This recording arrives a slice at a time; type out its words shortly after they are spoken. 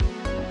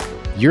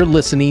You're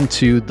listening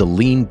to the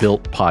Lean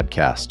Built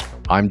Podcast.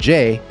 I'm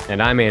Jay.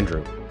 And I'm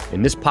Andrew.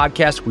 In this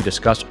podcast, we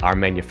discuss our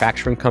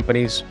manufacturing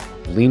company's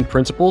lean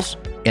principles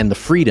and the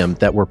freedom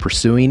that we're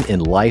pursuing in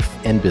life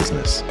and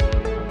business.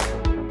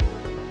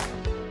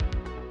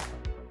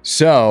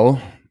 So,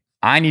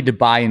 I need to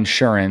buy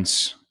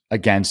insurance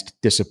against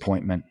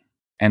disappointment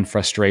and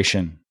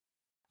frustration.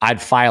 I'd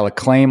file a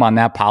claim on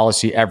that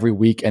policy every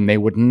week and they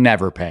would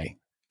never pay.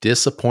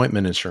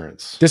 Disappointment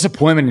insurance.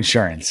 Disappointment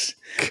insurance.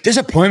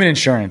 Disappointment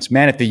insurance.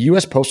 Man, if the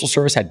U.S. Postal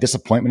Service had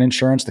disappointment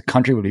insurance, the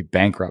country would be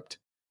bankrupt.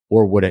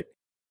 Or would it?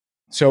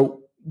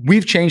 So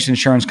we've changed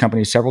insurance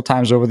companies several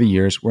times over the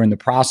years. We're in the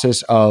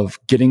process of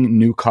getting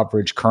new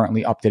coverage,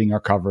 currently updating our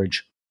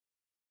coverage.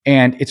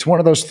 And it's one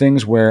of those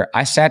things where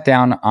I sat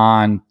down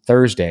on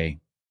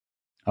Thursday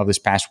of this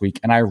past week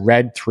and I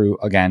read through,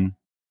 again,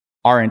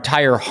 our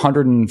entire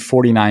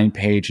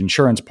 149-page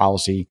insurance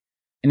policy.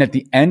 And at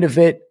the end of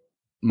it,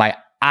 my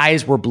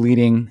eyes were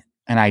bleeding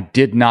and I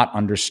did not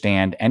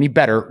understand any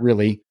better,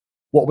 really,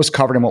 what was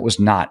covered and what was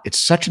not. It's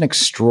such an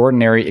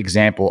extraordinary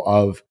example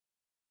of,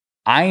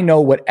 I know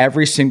what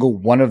every single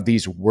one of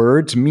these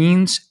words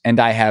means,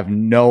 and I have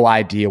no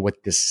idea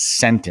what this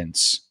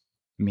sentence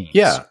means.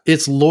 Yeah,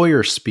 it's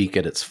lawyer speak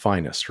at its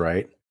finest,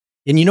 right?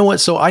 And you know what?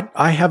 So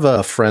I have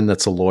a friend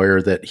that's a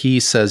lawyer that he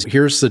says,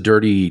 here's the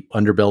dirty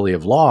underbelly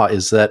of law,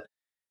 is that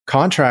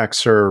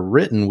contracts are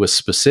written with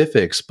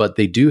specifics, but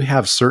they do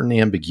have certain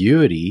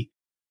ambiguity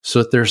so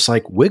that there's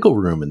like wiggle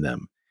room in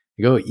them.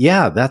 You go,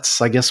 yeah,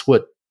 that's, I guess,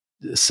 what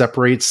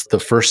separates the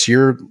first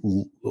year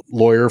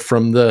lawyer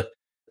from the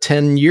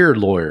 10-year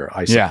lawyer,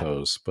 I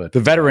suppose. But the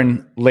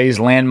veteran lays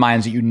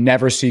landmines that you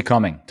never see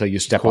coming till you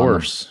step on them. Of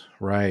course,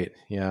 right,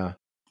 yeah.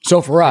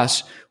 So for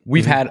us,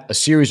 we've had a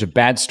series of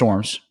bad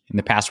storms in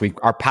the past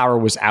week. Our power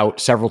was out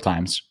several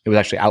times. It was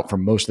actually out for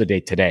most of the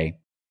day today.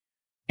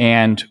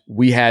 And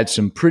we had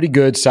some pretty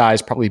good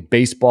size, probably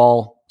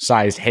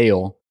baseball-sized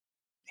hail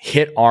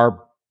hit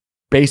our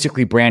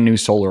basically brand new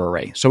solar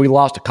array. So we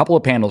lost a couple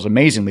of panels.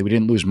 Amazingly, we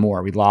didn't lose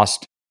more. We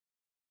lost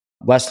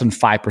less than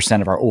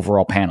 5% of our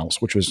overall panels,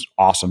 which was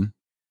awesome.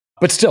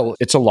 But still,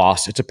 it's a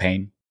loss. It's a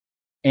pain.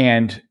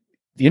 And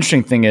the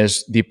interesting thing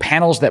is the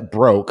panels that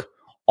broke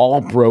all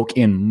broke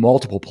in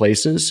multiple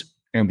places,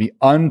 and the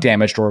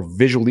undamaged or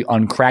visually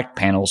uncracked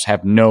panels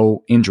have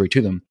no injury to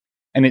them.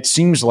 And it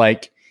seems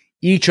like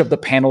each of the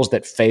panels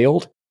that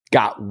failed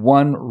got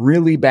one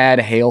really bad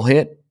hail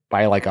hit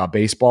by like a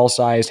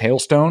baseball-sized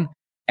hailstone.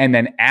 And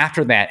then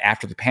after that,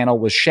 after the panel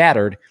was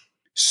shattered,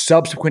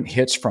 subsequent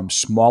hits from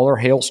smaller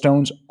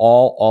hailstones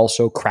all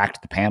also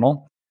cracked the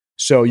panel.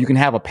 So you can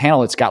have a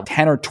panel that's got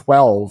 10 or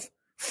 12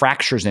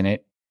 fractures in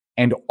it,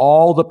 and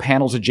all the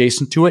panels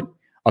adjacent to it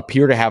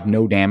appear to have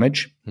no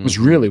damage. It was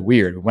really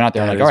weird. We went out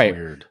there and like, all right,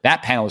 weird.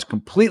 That panel is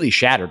completely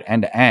shattered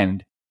end to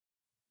end,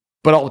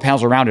 but all the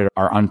panels around it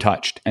are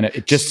untouched. And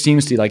it just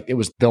seems to be like it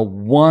was the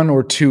one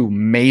or two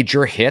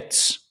major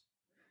hits,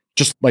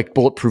 just like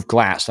bulletproof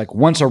glass. Like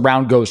once a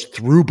round goes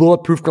through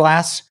bulletproof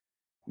glass,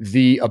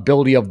 the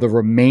ability of the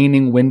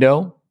remaining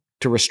window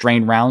to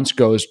restrain rounds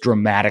goes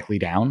dramatically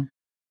down.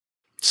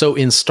 So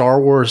in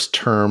Star Wars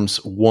terms,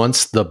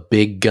 once the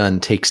big gun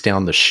takes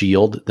down the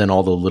shield, then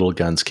all the little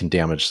guns can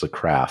damage the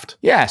craft.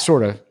 Yeah,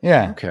 sort of.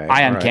 Yeah. Okay.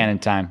 Ion cannon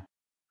time.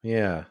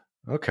 Yeah.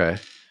 Okay.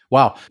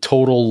 Wow.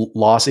 Total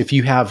loss. If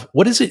you have,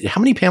 what is it? How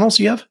many panels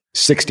do you have?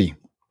 60.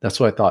 That's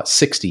what I thought.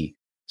 60.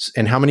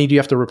 And how many do you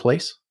have to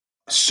replace?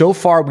 So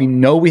far, we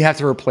know we have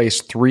to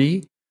replace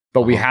 3,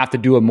 but we have to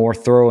do a more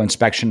thorough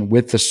inspection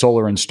with the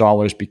solar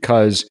installers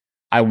because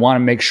I want to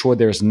make sure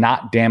there's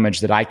not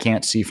damage that I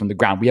can't see from the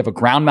ground. We have a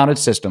ground-mounted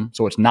system,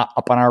 so it's not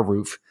up on our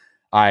roof.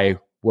 I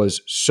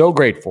was so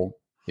grateful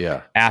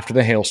after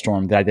the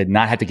hailstorm that I did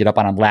not have to get up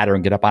on a ladder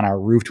and get up on our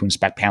roof to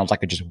inspect panels. I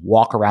could just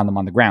walk around them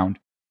on the ground.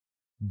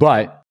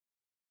 But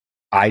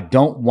I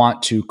don't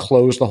want to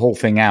close the whole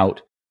thing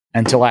out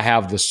until I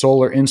have the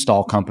solar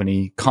install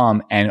company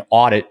come and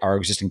audit our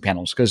existing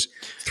panels, because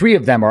 3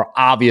 of them are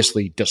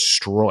obviously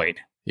destroyed.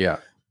 Yeah.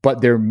 But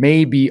there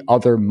may be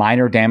other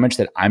minor damage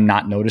that I'm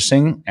not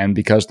noticing. And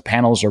because the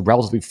panels are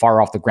relatively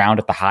far off the ground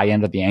at the high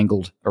end of the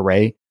angled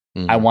array,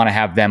 I want to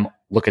have them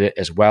look at it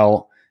as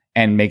well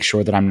and make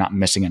sure that I'm not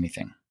missing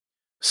anything.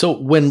 So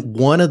when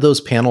one of those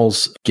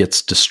panels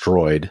gets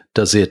destroyed,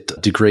 does it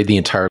degrade the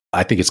entire,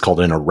 I think it's called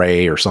an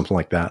array or something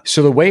like that?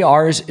 So the way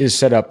ours is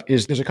set up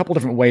is there's a couple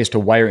different ways to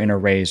wire in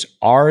arrays.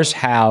 Ours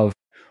have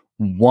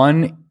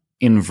one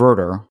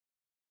inverter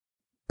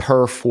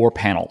per 4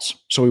 panels.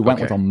 So we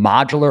went with a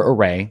modular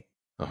array,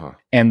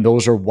 and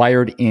those are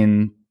wired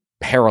in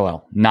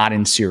parallel, not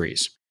in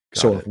series.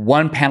 So if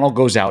one panel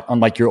goes out,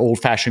 unlike your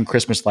old-fashioned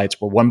Christmas lights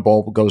where one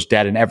bulb goes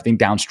dead and everything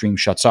downstream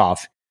shuts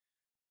off,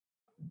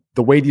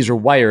 the way these are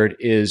wired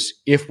is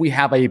if we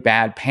have a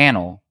bad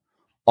panel,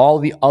 all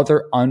the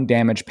other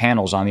undamaged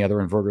panels on the other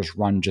inverters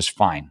run just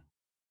fine.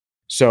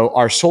 So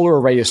our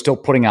solar array is still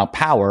putting out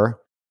power.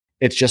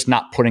 It's just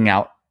not putting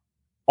out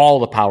all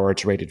the power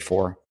it's rated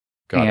for.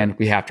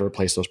 We have to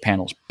replace those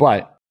panels.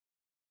 But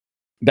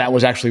that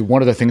was actually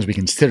one of the things we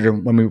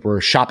considered when we were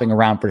shopping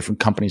around for different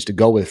companies to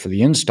go with for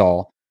the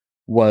install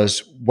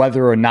was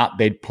whether or not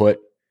they'd put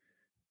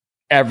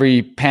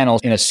every panel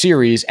in a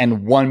series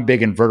and one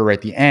big inverter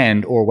at the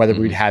end, or whether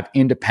we'd have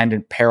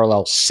independent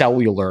parallel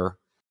cellular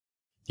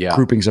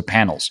groupings of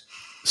panels.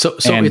 So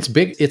it's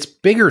big. It's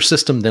bigger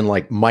system than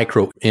like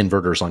micro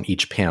inverters on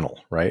each panel,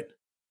 right?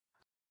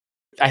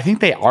 I think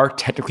they are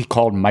technically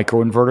called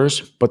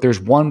microinverters, but there's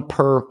one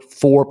per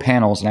 4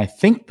 panels. And I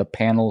think the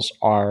panels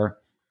are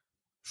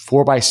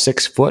 4 by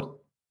 6 foot.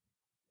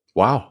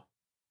 Wow.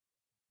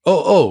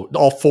 Oh,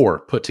 all 4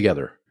 put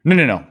together.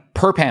 No.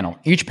 Per panel.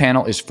 Each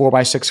panel is 4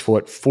 by 6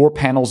 foot, 4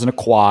 panels in a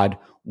quad,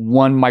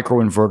 1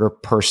 microinverter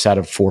per set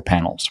of 4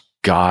 panels.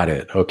 Got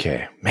it.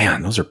 Okay.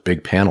 Man, those are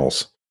big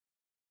panels.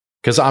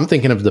 Because I'm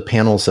thinking of the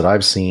panels that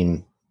I've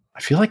seen.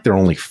 I feel like they're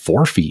only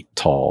 4 feet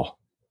tall.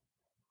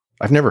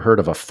 I've never heard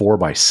of a 4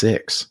 by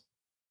 6.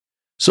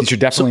 So these are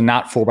definitely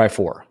not 4 by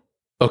 4.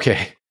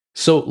 Okay.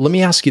 So let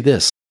me ask you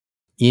this.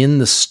 In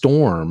the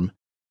storm.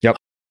 Yep.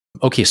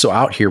 Okay. So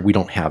out here, we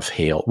don't have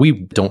hail. We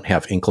don't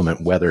have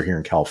inclement weather here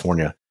in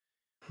California,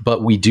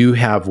 but we do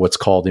have what's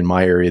called in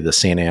my area, the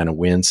Santa Ana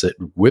winds that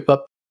whip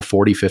up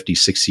 40, 50,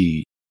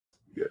 60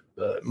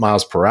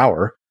 miles per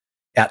hour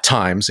at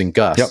times in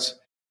gusts.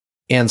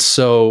 Yep. And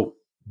so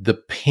the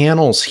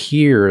panels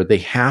here, they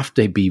have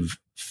to be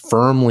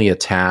firmly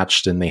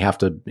attached and they have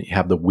to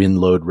have the wind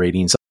load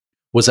ratings.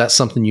 Was that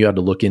something you had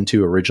to look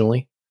into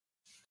originally?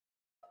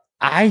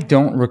 I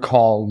don't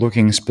recall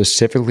looking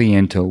specifically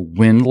into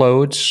wind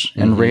loads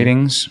and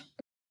ratings.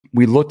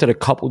 We looked at a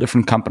couple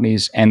different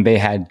companies and they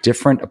had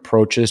different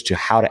approaches to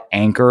how to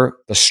anchor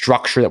the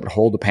structure that would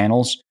hold the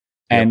panels.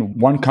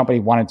 And one company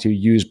wanted to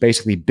use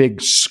basically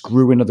big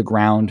screw into the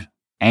ground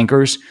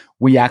anchors.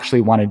 We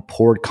actually wanted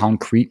poured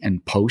concrete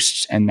and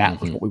posts, and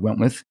that was what we went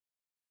with.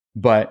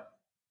 But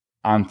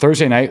on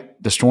Thursday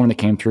night, the storm that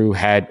came through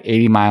had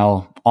 80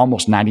 mile,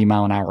 almost 90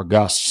 mile an hour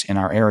gusts in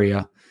our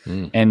area.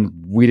 And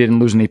we didn't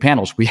lose any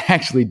panels. We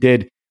actually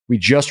did. We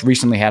just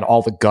recently had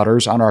all the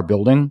gutters on our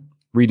building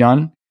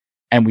redone,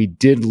 and we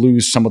did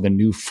lose some of the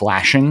new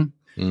flashing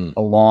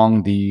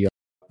along the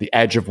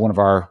edge of one of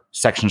our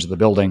sections of the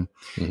building.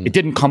 It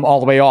didn't come all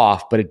the way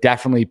off, but it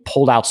definitely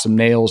pulled out some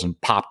nails and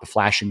popped the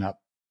flashing up.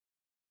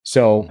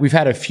 So we've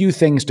had a few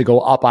things to go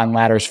up on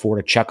ladders for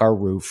to check our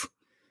roof.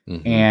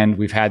 And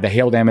we've had the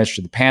hail damage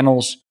to the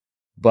panels,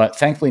 but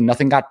thankfully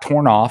nothing got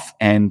torn off.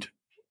 And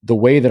the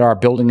way that our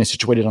building is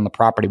situated on the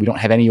property, we don't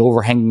have any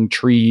overhanging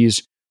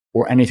trees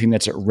or anything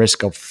that's at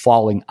risk of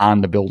falling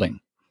on the building.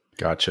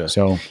 Gotcha.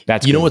 So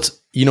that's you know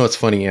what's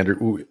funny,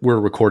 Andrew. We're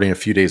recording a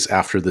few days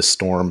after this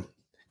storm.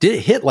 Did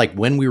it hit like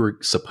when we were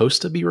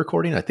supposed to be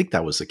recording? I think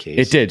that was the case.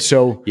 It did.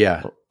 So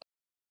yeah,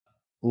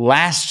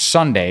 last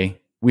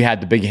Sunday we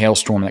had the big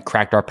hailstorm that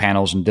cracked our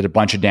panels and did a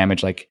bunch of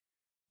damage.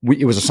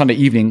 It was a Sunday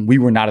evening. We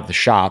were not at the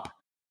shop.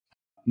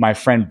 My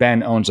friend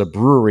Ben owns a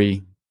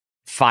brewery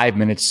 5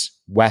 minutes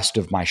west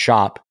of my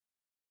shop,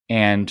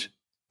 and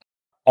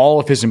all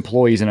of his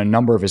employees and a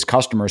number of his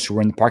customers who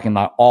were in the parking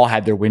lot all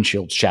had their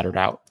windshields shattered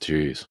out.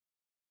 Jeez.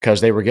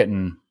 Because they were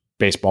getting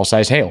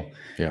baseball-sized hail.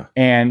 Yeah.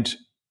 And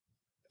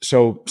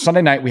so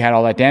Sunday night, we had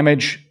all that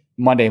damage.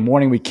 Monday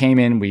morning, we came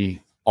in,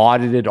 we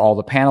audited all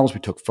the panels, we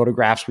took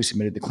photographs, we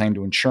submitted the claim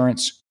to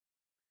insurance.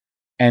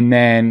 And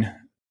then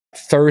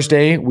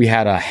Thursday, we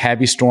had a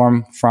heavy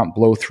storm front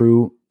blow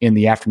through in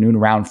the afternoon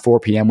around 4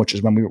 p.m., which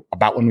is when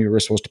we were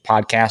supposed to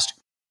podcast.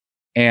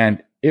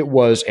 And it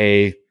was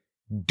a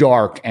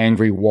dark,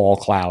 angry wall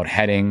cloud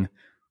heading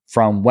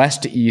from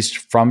west to east,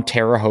 from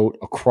Terre Haute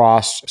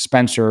across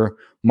Spencer,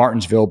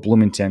 Martinsville,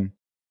 Bloomington.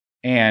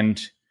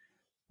 And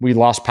we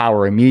lost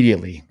power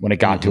immediately when it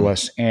got to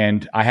us.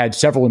 And I had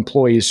several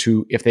employees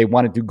who, if they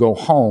wanted to go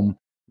home,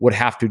 would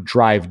have to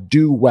drive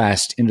due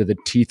west into the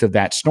teeth of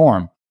that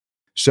storm.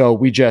 So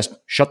we just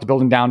shut the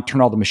building down,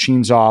 turned all the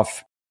machines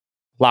off,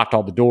 locked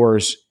all the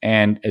doors.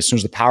 And as soon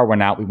as the power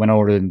went out, we went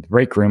over to the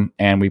break room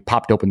and we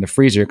popped open the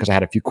freezer because I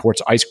had a few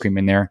quarts of ice cream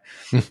in there.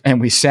 And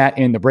we sat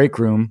in the break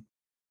room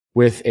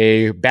with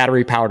a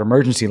battery-powered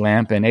emergency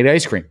lamp and ate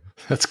ice cream.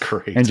 That's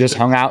great. And just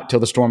hung out till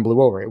the storm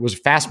blew over. It was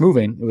fast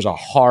moving. It was a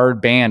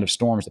hard band of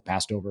storms that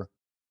passed over.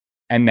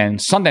 And then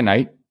Sunday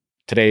night,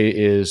 today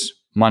is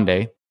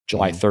Monday,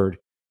 July 3rd.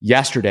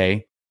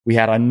 Yesterday, we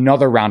had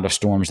another round of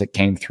storms that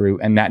came through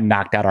and that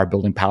knocked out our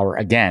building power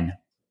again.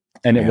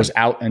 And it was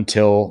out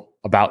until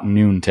about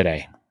noon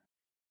today.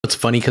 It's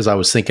funny because I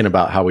was thinking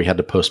about how we had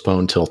to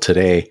postpone till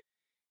today.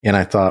 And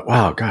I thought,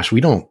 wow, gosh,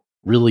 we don't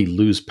really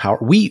lose power.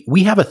 We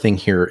have a thing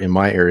here in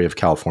my area of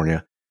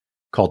California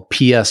called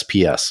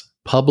PSPS,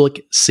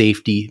 Public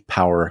Safety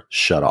Power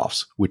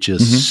Shutoffs, which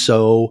is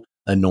so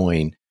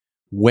annoying.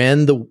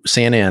 When the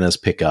Santa Anas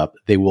pick up,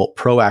 they will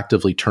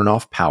proactively turn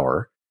off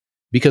power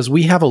because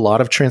we have a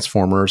lot of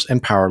transformers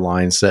and power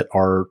lines that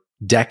are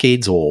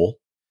decades old,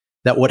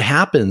 that what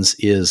happens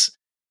is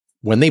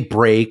when they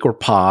break or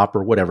pop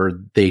or whatever,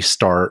 they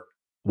start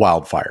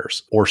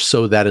wildfires, or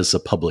so that is the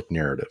public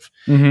narrative.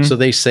 So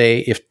they say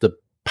if the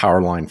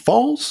power line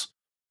falls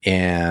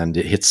and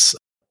it hits a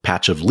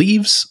patch of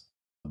leaves,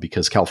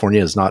 because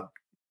California has not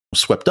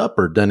swept up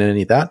or done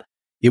any of that,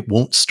 it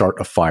won't start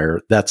a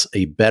fire. That's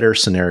a better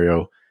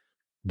scenario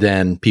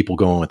than people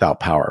going without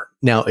power.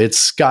 Now,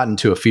 it's gotten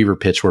to a fever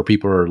pitch where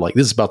people are like,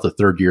 this is about the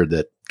third year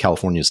that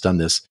California's done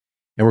this.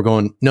 And we're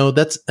going, no,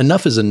 that's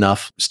enough is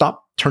enough.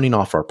 Stop turning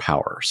off our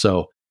power.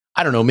 So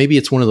I don't know, maybe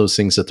it's one of those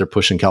things that they're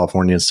pushing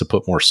Californians to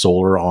put more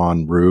solar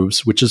on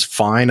roofs, which is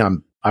fine.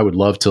 I would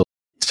love to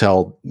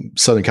tell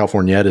Southern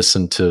California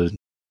Edison to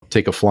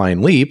take a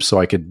flying leap so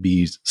I could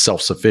be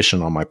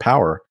self-sufficient on my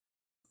power.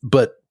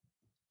 But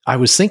I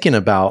was thinking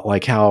about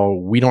like how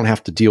we don't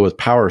have to deal with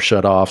power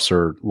shutoffs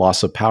or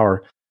loss of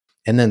power.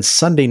 And then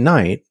Sunday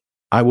night,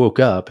 I woke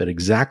up at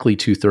exactly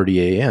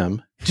 2:30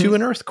 a.m. to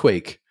an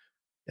earthquake.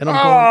 And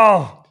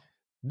I'm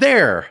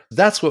going,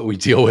 that's what we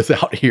deal with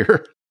out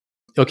here.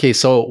 Okay,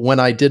 so when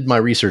I did my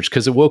research,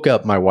 because it woke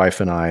up my wife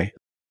and I,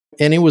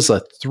 and it was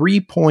a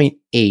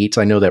 3.8.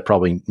 I know that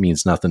probably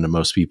means nothing to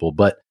most people,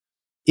 but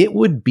it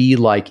would be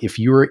like if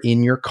you were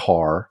in your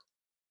car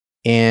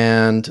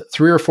and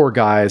 3 or 4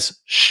 guys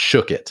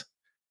shook it.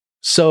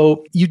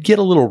 So you'd get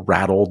a little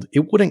rattled.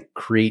 It wouldn't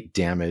create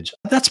damage.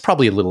 That's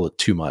probably a little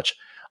too much.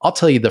 I'll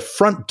tell you, the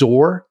front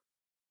door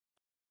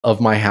of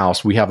my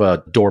house, we have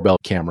a doorbell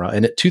camera,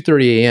 and at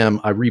 2:30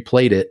 a.m., I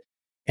replayed it,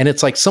 and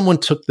it's like someone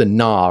took the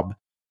knob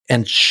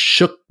and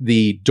shook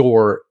the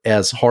door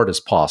as hard as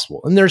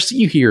possible. And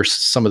you hear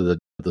some of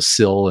the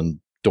sill and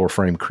door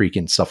frame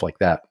creaking, stuff like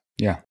that.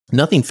 Yeah.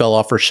 Nothing fell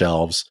off our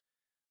shelves.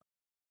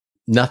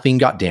 Nothing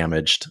got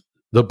damaged.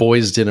 The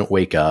boys didn't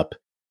wake up.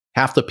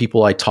 Half the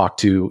people I talked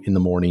to in the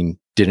morning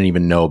didn't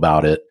even know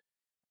about it.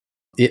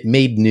 It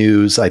made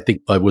news. I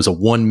think it was a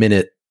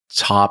 1-minute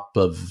top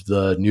of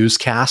the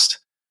newscast,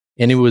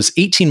 and it was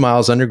 18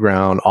 miles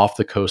underground off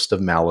the coast of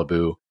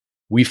Malibu.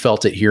 We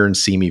felt it here in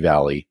Simi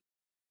Valley.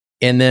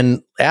 And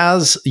then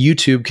as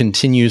YouTube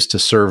continues to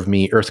serve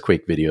me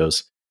earthquake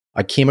videos,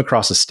 I came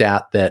across a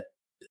stat that,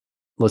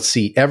 let's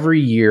see,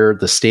 every year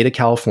the state of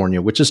California,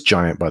 which is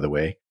giant, by the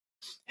way,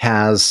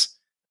 has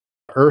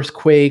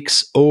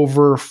earthquakes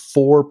over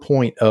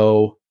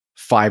 4.0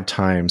 5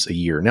 times a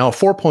year. Now, a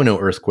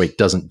 4.0 earthquake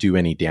doesn't do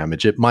any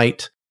damage. It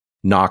might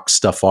knock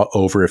stuff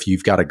over if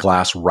you've got a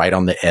glass right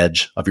on the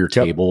edge of your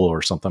table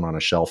or something on a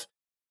shelf.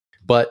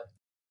 But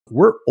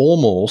we're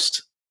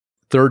almost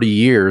 30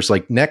 years,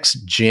 like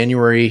next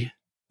January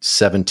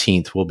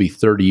 17th will be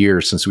 30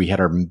 years since we had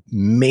our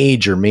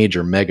major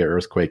mega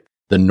earthquake,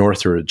 the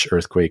Northridge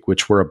earthquake,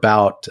 which we're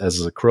about, as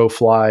the crow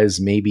flies,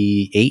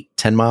 maybe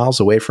 8-10 miles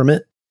away from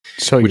it.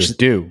 So you're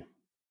due.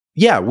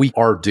 Yeah, we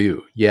are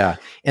due. Yeah.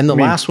 And the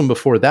last one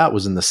before that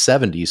was in the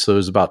 70s. So it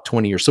was about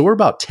 20 years. So we're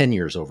about 10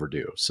 years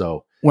overdue.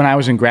 So when I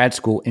was in grad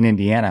school in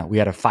Indiana, we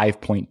had a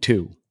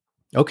 5.2.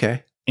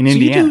 Okay. In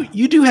Indiana.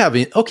 You do have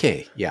it.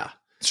 Okay. Yeah.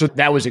 So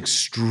that was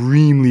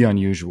extremely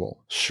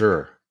unusual.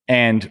 Sure.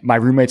 And my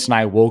roommates and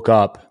I woke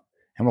up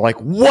and we're like,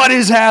 what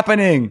is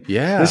happening?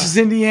 Yeah. This is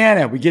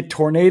Indiana. We get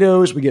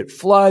tornadoes, we get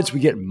floods, we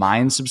get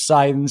mine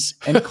subsidence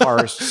and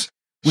karsts.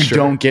 We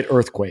don't get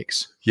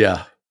earthquakes.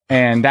 Yeah.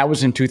 And that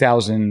was in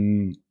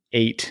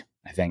 2008,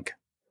 I think.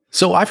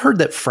 So I've heard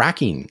that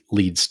fracking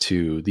leads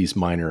to these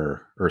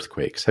minor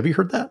earthquakes. Have you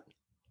heard that?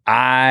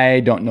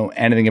 I don't know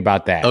anything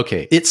about that.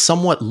 Okay. It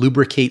somewhat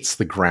lubricates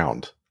the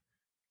ground.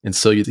 And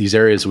so these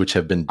areas which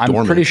have been dormant.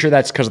 I'm pretty sure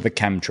that's because of the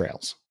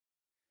chemtrails.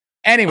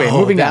 Anyway,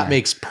 moving on. That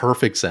makes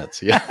perfect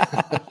sense. Yeah.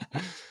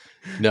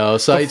 No,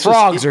 so the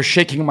frogs are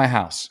shaking my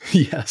house.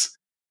 Yes.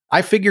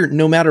 I figure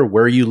no matter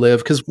where you live,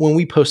 because when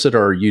we posted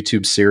our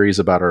YouTube series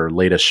about our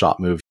latest shop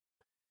move,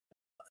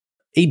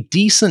 a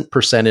decent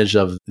percentage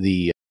of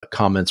the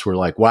comments were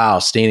like, wow,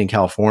 staying in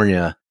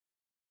California,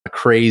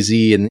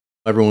 crazy. And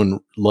everyone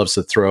loves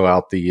to throw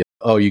out the,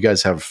 you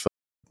guys have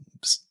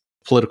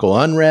political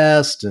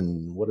unrest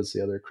and what is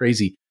the other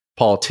crazy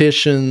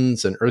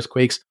politicians and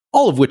earthquakes,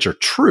 all of which are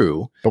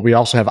true. But we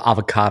also have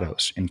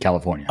avocados in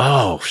California.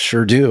 Oh,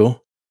 sure do.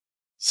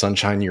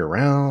 Sunshine year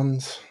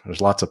round.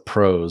 There's lots of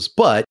pros.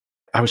 But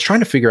I was trying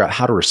to figure out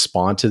how to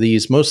respond to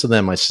these. Most of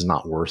them, it's just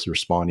not worth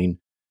responding.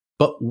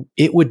 But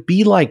it would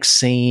be like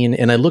saying,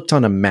 and I looked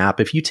on a map,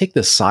 if you take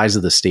the size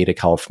of the state of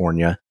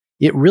California,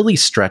 it really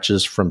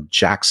stretches from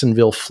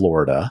Jacksonville,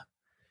 Florida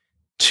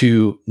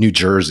to New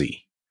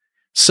Jersey.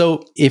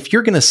 So if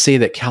you're going to say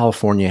that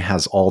California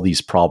has all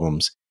these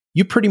problems,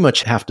 you pretty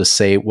much have to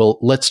say, well,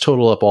 let's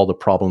total up all the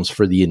problems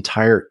for the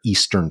entire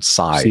eastern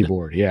side.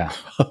 Seaboard, yeah.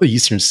 The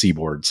eastern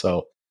seaboard.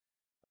 So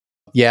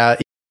yeah,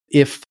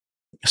 if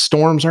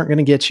storms aren't going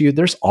to get you,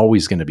 there's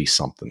always going to be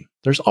something.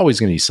 There's always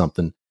going to be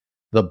something.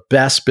 The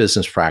best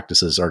business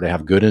practices are to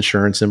have good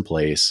insurance in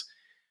place.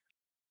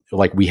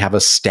 Like we have a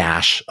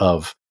stash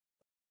of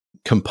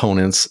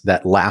components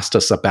that last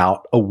us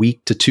about a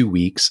week to 2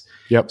 weeks.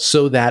 Yep.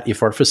 So that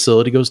if our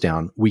facility goes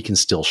down, we can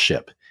still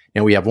ship.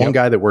 And we have one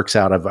guy that works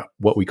out of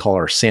what we call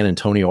our San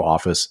Antonio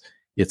office.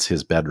 It's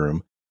his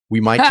bedroom. We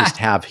might just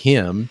have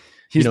him.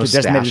 He's the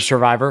designated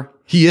survivor.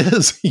 He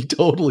is. He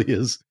totally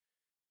is.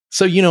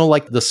 So,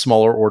 like the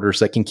smaller orders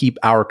that can keep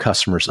our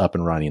customers up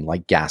and running,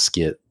 like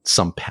gasket,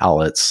 some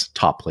pallets,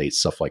 top plates,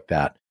 stuff like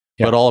that.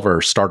 Yep. But all of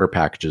our starter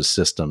packages,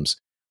 systems,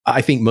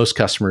 I think most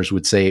customers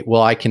would say,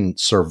 well, I can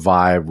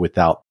survive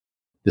without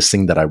this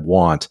thing that I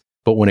want.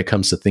 But when it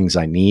comes to things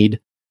I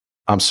need,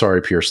 I'm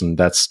sorry, Pearson,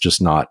 that's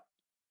just not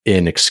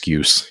an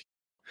excuse.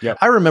 Yep.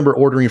 I remember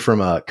ordering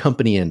from a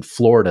company in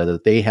Florida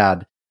that they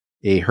had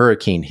a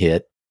hurricane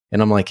hit.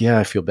 And I'm like, yeah,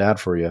 I feel bad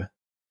for you.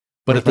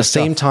 But at the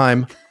same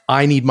time,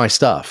 I need my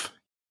stuff.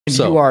 And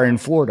you are in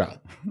Florida.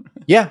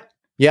 Yeah.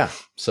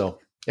 So,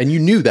 and you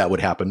knew that would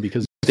happen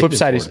because flip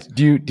side is,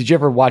 did you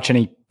ever watch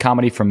any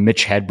comedy from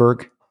Mitch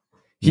Hedberg?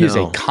 He is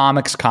a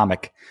comics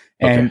comic.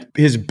 And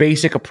his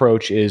basic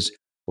approach is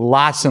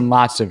lots and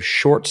lots of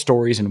short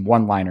stories and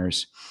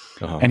one-liners.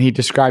 And he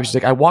describes, he's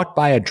like, I walked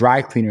by a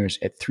dry cleaner's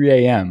at 3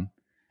 a.m.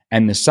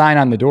 and the sign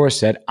on the door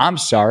said, I'm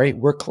sorry,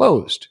 we're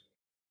closed.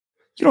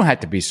 You don't have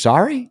to be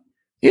sorry.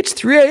 It's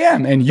 3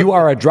 a.m. and you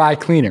are a dry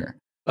cleaner.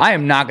 I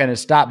am not going to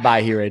stop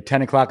by here at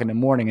 10 o'clock in the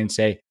morning and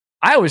say,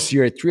 I was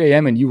here at 3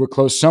 a.m. and you were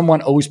closed.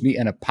 Someone owes me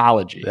an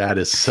apology. That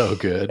is so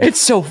good. It's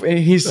so,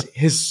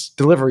 his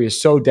delivery is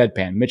so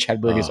deadpan. Mitch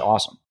Hedberg is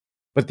awesome.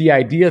 But the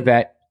idea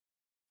that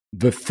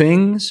the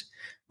things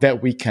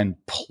that we can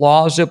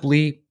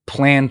plausibly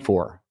plan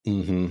for,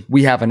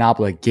 we have an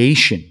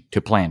obligation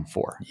to plan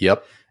for.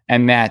 Yep.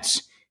 And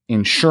that's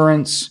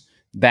insurance,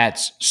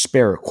 that's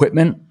spare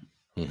equipment.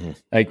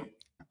 Like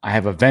I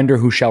have a vendor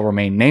who shall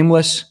remain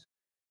nameless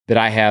that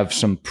I have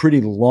some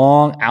pretty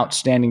long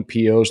outstanding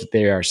POs that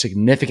they are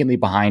significantly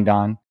behind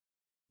on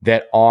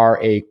that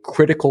are a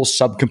critical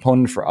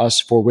subcomponent for us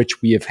for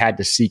which we have had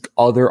to seek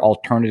other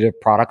alternative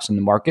products in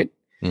the market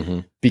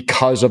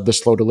because of the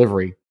slow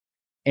delivery.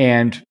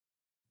 And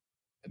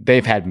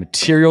they've had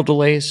material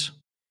delays.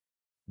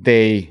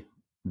 They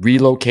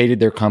relocated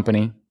their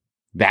company.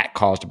 That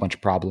caused a bunch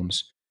of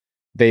problems.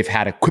 They've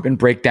had equipment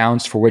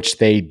breakdowns for which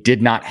they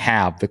did not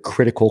have the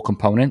critical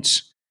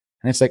components.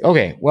 And it's like,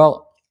 okay,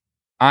 well,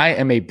 I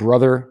am a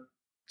brother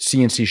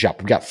CNC shop.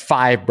 We've got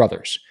 5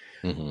 brothers.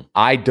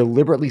 I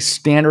deliberately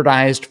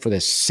standardized for the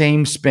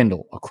same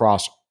spindle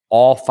across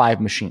all 5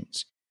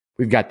 machines.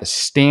 We've got the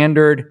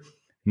standard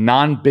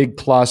non-big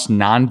plus,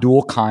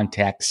 non-dual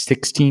contact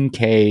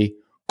 16K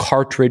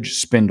cartridge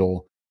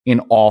spindle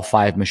in all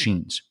 5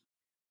 machines.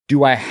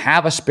 Do I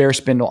have a spare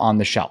spindle on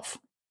the shelf?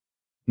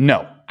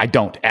 No, I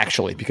don't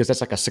actually, because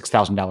that's like a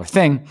 $6,000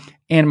 thing.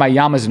 And my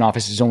Yamazin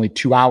office is only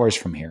 2 hours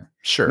from here.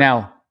 Sure.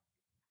 Now,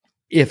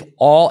 if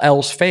all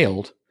else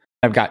failed,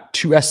 I've got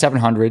 2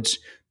 S700s,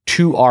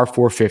 2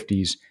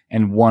 R450s,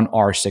 and 1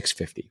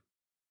 R650.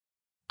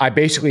 I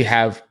basically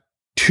have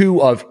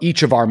 2 of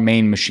each of our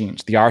main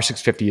machines. The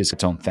R650 is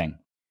its own thing.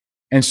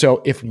 And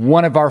so if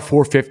one of our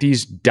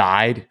 450s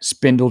died,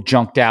 spindle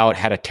junked out,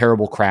 had a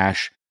terrible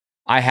crash,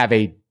 I have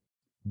a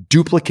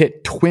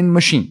duplicate twin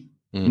machine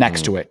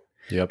next to it.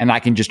 And I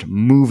can just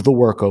move the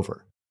work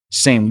over.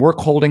 Same work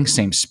holding,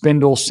 same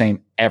spindle,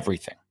 same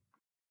everything.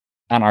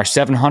 On our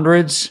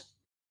 700s,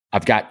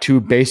 I've got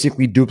 2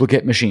 basically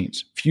duplicate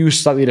machines. Few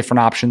slightly different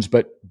options,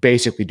 but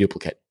basically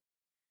duplicate.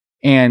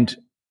 And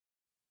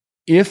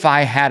if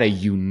I had a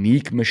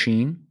unique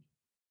machine,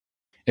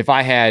 if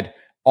I had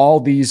all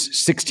these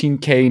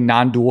 16K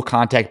non-dual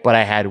contact, but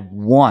I had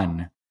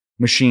one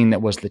machine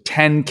that was the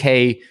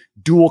 10K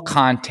dual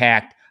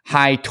contact,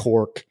 high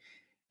torque,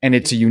 and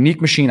it's a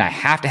unique machine, I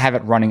have to have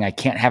it running, I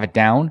can't have it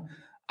down,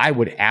 I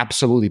would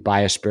absolutely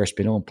buy a spare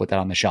spindle and put that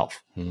on the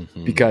shelf.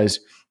 Because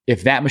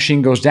if that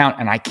machine goes down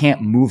and I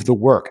can't move the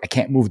work, I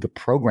can't move the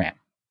program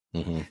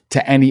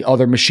to any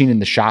other machine in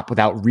the shop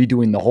without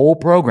redoing the whole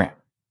program,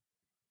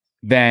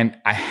 then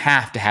I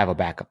have to have a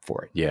backup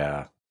for it.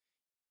 Yeah.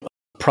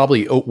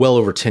 Probably well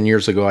over 10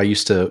 years ago, I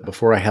used to,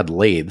 before I had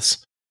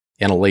lathes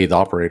and a lathe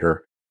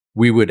operator,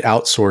 we would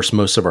outsource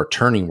most of our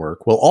turning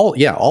work. Well,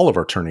 all of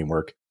our turning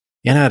work.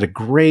 And I had a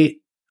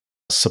great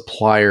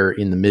supplier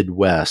in the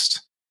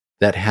Midwest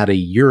that had a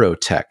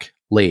Eurotech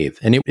lathe.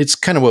 And it's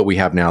kind of what we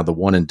have now, the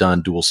one and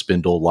done dual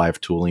spindle live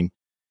tooling.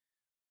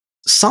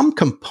 Some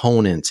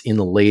components in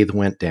the lathe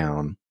went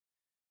down.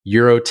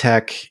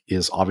 Eurotech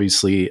is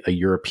obviously a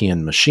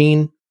European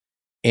machine.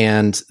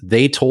 And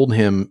they told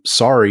him,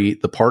 sorry,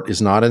 the part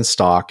is not in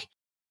stock.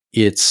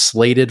 It's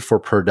slated for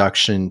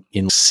production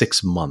in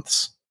 6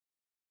 months.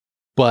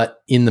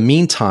 But in the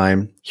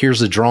meantime,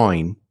 here's a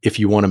drawing if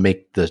you want to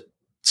make the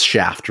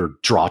shaft or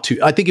draw tube.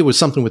 I think it was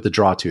something with the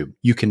draw tube.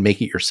 You can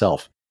make it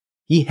yourself.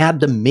 He had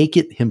to make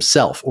it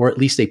himself, or at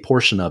least a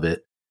portion of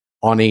it,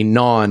 on a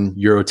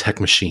non-Eurotech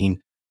machine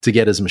to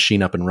get his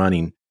machine up and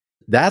running.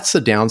 That's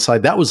the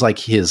downside. That was like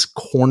his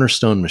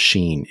cornerstone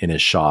machine in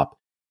his shop.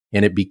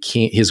 And it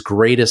became his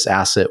greatest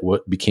asset,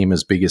 what became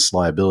his biggest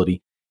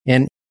liability.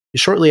 And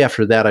shortly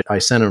after that, I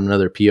sent him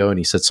another PO and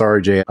he said,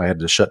 sorry, Jay, I had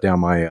to shut down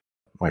my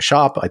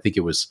shop. I think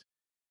it was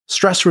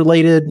stress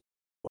related.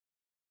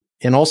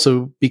 And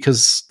also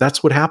because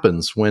that's what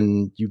happens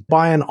when you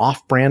buy an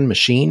off-brand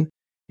machine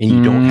and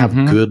you don't have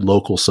good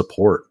local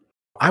support.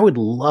 I would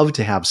love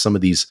to have some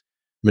of these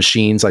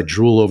machines I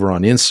drool over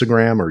on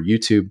Instagram or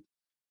YouTube.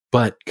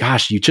 But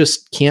gosh, you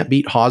just can't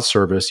beat Haas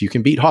service. You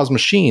can beat Haas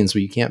machines,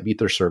 but you can't beat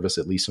their service,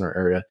 at least in our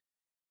area.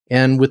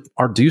 And with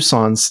our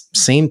Doosan's,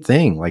 same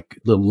thing. Like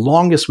the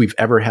longest we've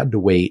ever had to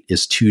wait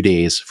is 2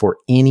 days for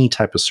any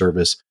type of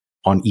service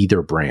on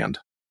either brand.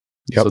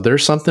 Yep. So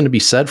there's something to be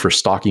said for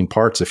stocking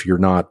parts if you're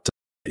not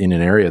in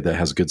an area that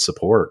has good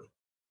support.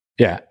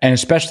 Yeah. And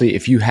especially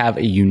if you have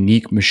a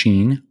unique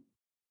machine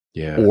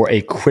or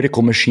a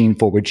critical machine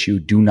for which you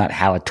do not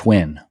have a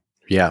twin.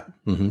 Yeah.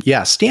 Mm-hmm.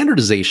 Yeah.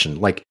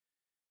 Standardization. Like,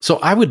 so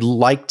I would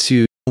like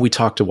to, we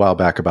talked a while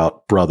back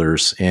about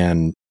Brothers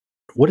and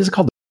what is it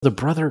called? The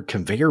Brother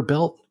conveyor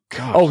belt?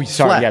 Gosh, oh,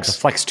 sorry. Flex. Yeah. The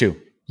Flex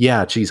 2.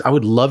 Yeah. Geez. I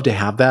would love to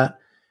have that,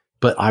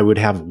 but I would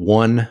have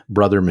one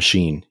Brother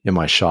machine in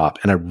my shop.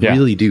 And I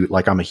really do.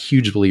 Like, I'm a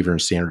huge believer in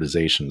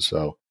standardization.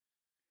 So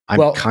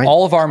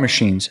all of our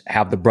machines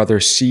have the Brother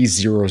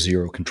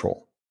C00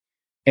 control.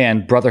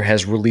 And Brother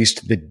has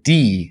released the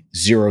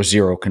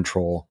D00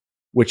 control,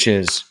 which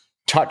is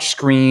touch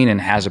screen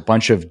and has a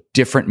bunch of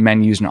different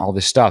menus and all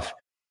this stuff.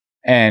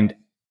 And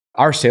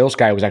our sales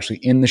guy was actually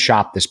in the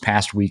shop this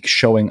past week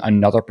showing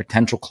another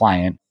potential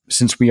client.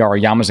 Since we are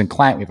a Yamazin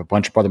client, we have a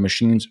bunch of Brother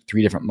machines,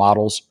 3 different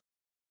models.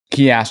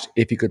 He asked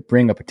if he could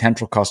bring a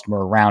potential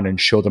customer around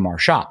and show them our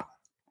shop.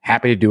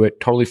 Happy to do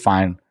it. Totally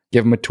fine.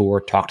 Give them a tour,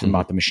 talk to them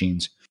about the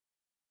machines.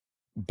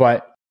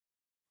 But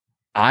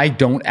I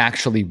don't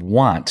actually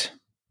want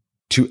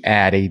to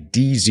add a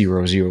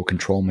D00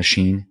 control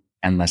machine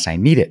unless I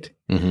need it.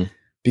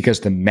 Because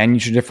the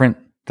menus are different,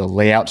 the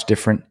layout's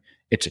different,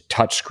 it's a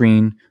touch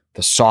screen,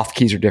 the soft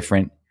keys are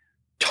different.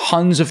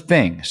 Tons of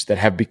things that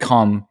have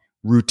become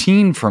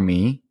routine for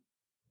me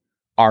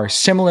are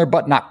similar,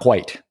 but not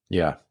quite.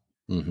 Yeah.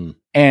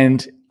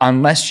 And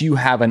unless you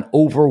have an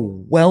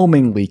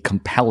overwhelmingly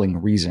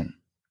compelling reason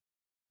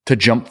to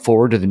jump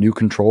forward to the new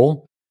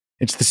control,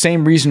 it's the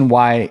same reason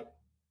why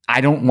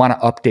I don't want to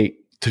update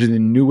to the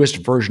newest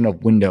version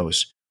of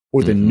Windows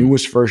or the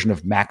newest version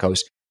of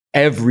macOS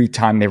every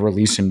time they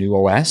release a new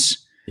OS.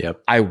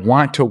 I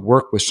want to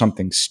work with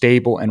something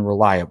stable and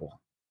reliable.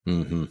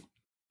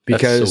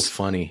 Because that's so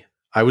funny.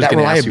 I was that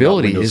going to ask you about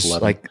reliability Windows is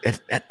 11. like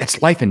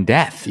it's life and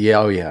death. Yeah,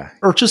 oh yeah.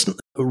 Or just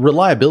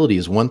reliability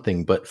is one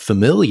thing, but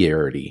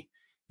familiarity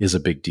is a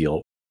big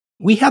deal.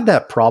 We had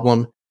that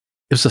problem.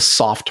 It was a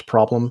soft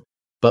problem,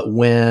 but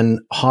when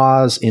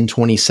Haas in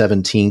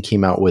 2017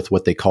 came out with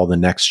what they call the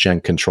next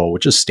gen control,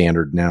 which is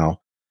standard now,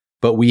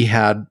 but we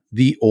had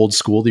the old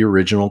school, the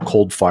original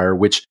cold fire,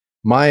 which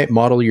my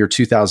model year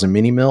 2000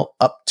 mini mill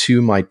up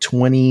to my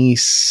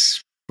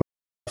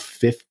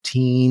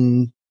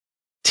 2015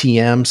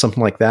 TM,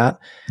 something like that.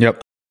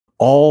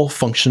 All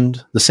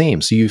functioned the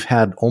same. So you've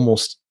had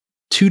almost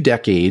 2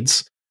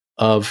 decades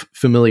of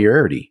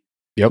familiarity.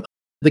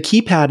 The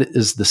keypad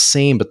is the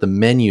same, but the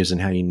menus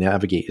and how you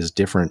navigate is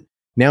different.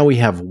 Now we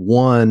have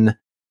one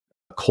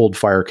cold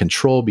fire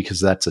control because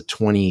that's a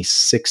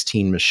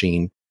 2016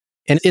 machine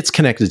and it's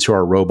connected to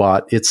our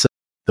robot. It's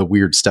the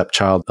weird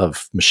stepchild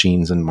of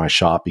machines in my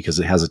shop because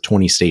it has a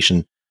 20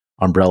 station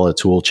umbrella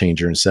tool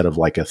changer instead of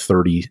like a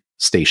 30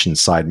 station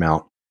side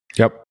mount.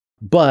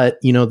 But,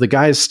 you know, the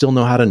guys still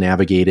know how to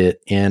navigate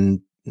it.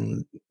 And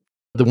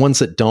the ones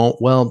that don't,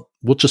 well,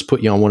 we'll just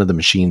put you on one of the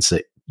machines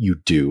that you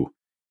do.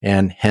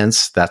 And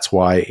hence, that's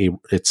why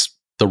it's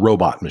the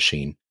robot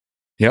machine.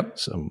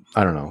 So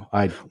I don't know.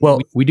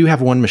 We do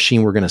have one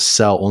machine we're going to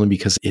sell only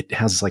because it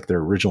has like their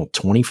original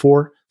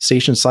 24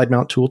 station side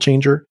mount tool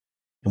changer.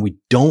 And we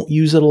don't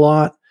use it a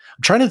lot.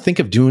 I'm trying to think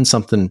of doing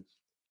something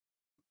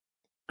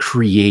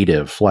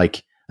creative,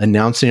 like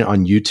announcing it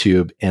on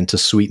YouTube, and to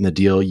sweeten the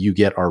deal, you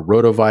get our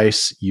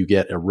Rotovice, you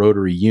get a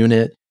rotary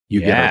unit,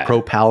 you get our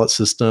Pro pallet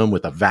system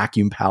with a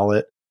vacuum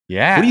pallet.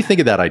 What do you think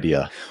of that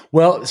idea?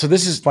 Well, so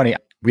this is funny.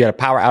 We had a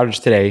power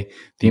outage today.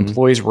 The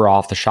employees were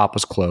off. The shop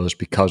was closed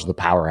because of the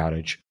power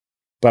outage.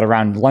 But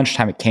around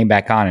lunchtime, it came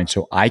back on. And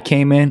so I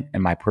came in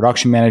and my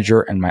production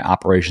manager and my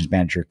operations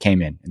manager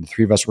came in. And the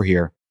 3 of us were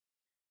here.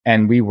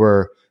 And we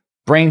were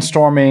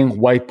brainstorming,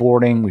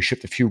 whiteboarding. We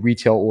shipped a few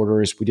retail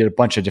orders. We did a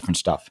bunch of different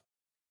stuff.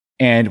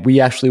 And we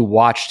actually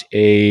watched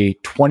a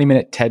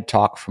 20-minute TED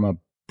Talk from a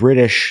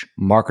British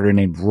marketer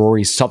named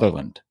Rory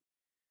Sutherland.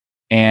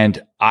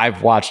 And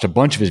I've watched a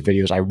bunch of his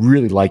videos. I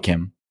really like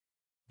him.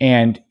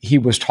 And he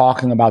was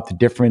talking about the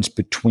difference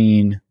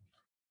between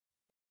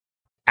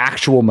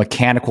actual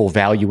mechanical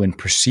value and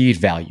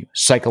perceived value,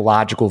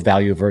 psychological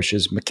value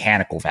versus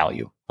mechanical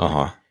value.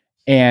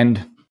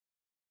 And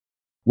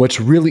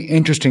what's really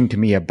interesting to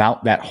me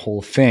about that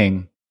whole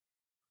thing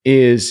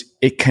is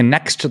it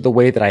connects to the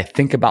way that I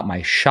think about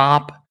my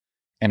shop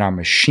and our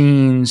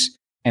machines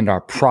and our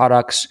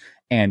products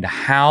and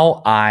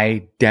how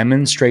I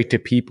demonstrate to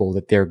people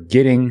that they're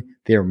getting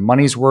their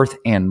money's worth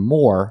and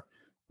more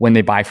when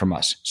they buy from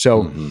us.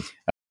 So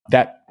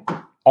that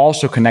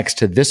also connects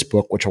to this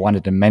book, which I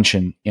wanted to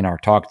mention in our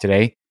talk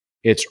today.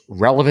 It's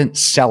Relevant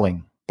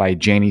Selling by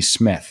Jaynie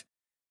Smith.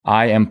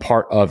 I am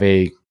part of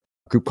a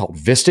group called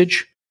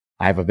Vistage.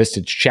 I have a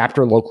Vistage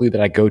chapter locally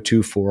that I go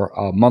to for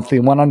a monthly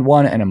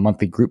one-on-one and a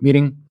monthly group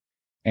meeting.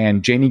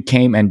 And Jaynie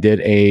came and did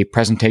a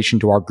presentation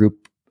to our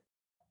group,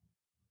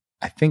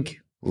 I think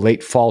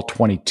late fall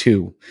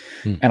 22.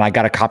 And I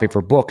got a copy of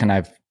her book and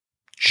I've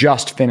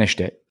just finished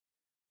it.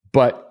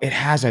 but it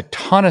has a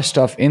ton of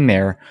stuff in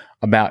there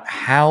about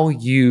how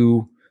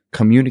you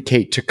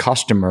communicate to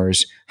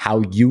customers,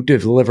 how you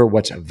deliver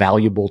what's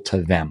valuable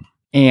to them.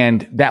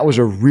 And that was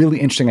a really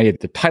interesting idea.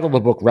 The title of the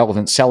book,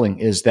 Relevant Selling,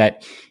 is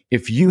that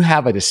if you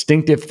have a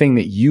distinctive thing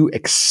that you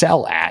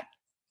excel at,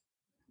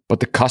 but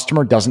the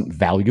customer doesn't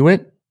value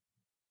it,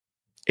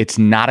 it's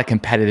not a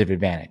competitive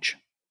advantage.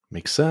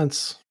 Makes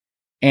sense.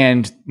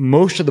 And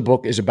most of the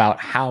book is about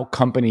how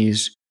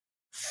companies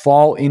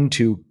fall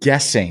into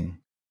guessing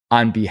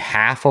on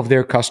behalf of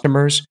their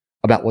customers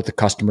about what the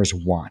customers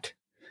want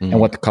and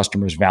what the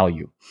customers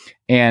value.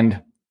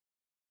 And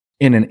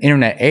in an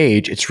internet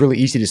age, it's really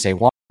easy to say,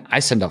 well, I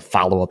send a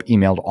follow-up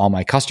email to all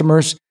my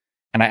customers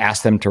and I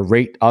ask them to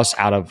rate us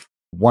out of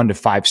 1 to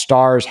 5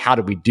 stars. How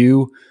do we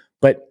do?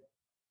 But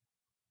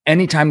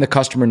anytime the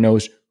customer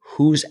knows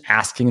who's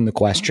asking the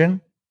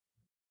question,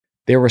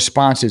 their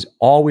response is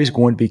always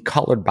going to be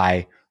colored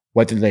by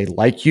whether they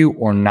like you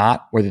or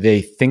not, whether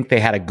they think they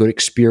had a good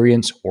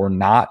experience or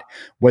not,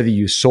 whether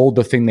you sold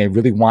the thing they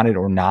really wanted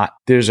or not.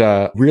 There's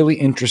a really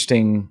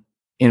interesting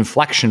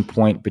inflection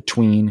point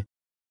between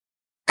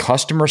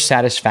customer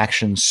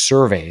satisfaction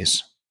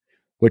surveys,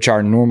 which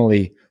are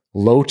normally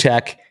low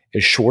tech,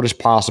 as short as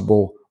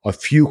possible, a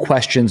few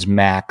questions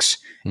max,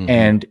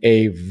 and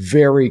a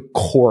very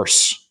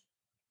coarse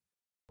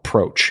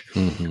approach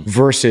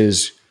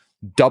versus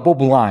double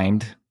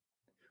blind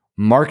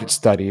market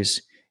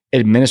studies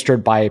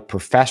administered by a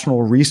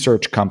professional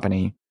research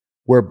company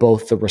where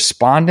both the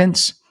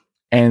respondents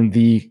and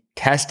the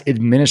test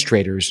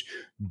administrators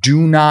do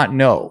not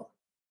know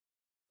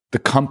the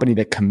company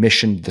that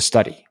commissioned the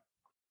study.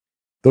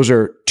 Those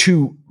are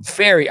two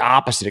very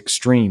opposite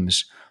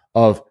extremes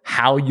of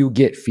how you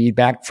get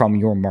feedback from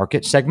your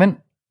market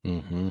segment.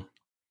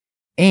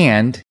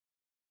 And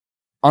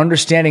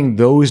understanding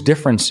those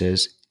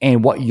differences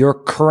and what your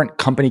current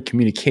company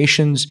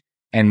communications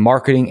and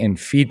marketing and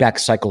feedback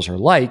cycles are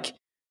like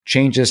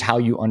changes how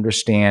you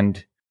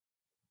understand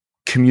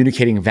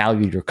communicating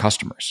value to your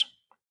customers.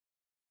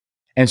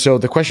 And so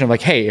the question of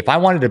like, hey, if I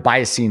wanted to buy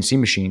a CNC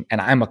machine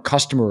and I'm a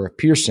customer of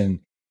Pearson,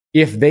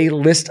 if they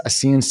list a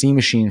CNC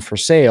machine for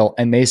sale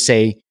and they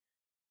say,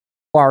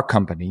 our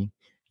company,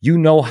 you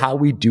know how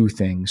we do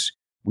things.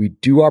 We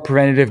do our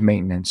preventative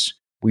maintenance.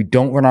 We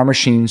don't run our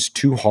machines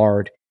too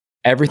hard.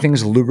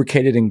 Everything's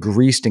lubricated and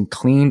greased and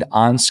cleaned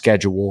on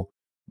schedule.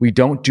 We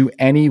don't do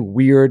any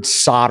weird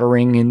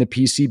soldering in the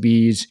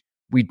PCBs.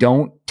 We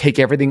don't take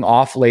everything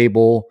off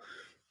label.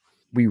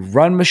 We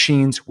run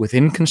machines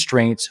within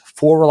constraints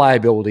for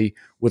reliability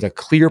with a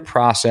clear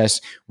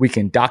process. We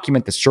can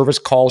document the service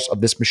calls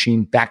of this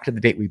machine back to the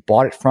date we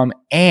bought it from,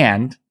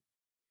 and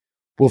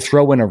we'll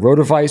throw in a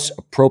rotovise,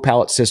 a pro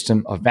pallet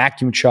system, a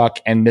vacuum chuck,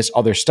 and this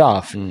other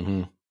stuff.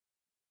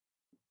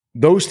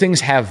 Those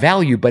things have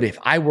value, but if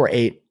I were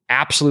a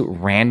absolute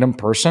random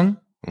person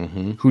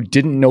who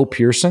didn't know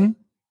Pearson,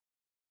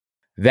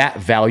 that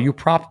value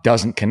prop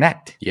doesn't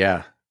connect.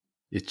 Yeah.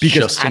 It's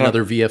just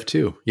another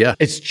VF2. Yeah.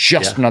 It's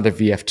just another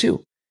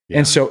VF2. Yeah.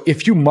 And so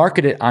if you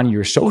market it on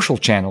your social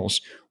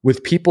channels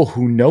with people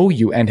who know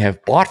you and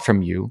have bought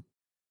from you,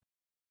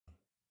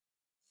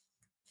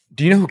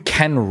 do you know who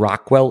Ken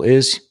Rockwell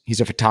is?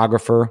 He's a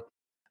photographer.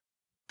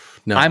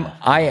 No.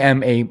 I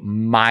am a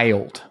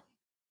mild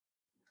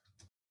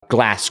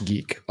glass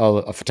geek,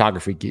 a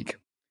photography geek.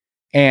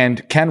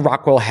 And Ken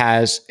Rockwell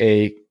has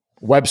a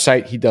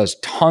website. He does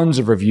tons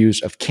of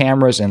reviews of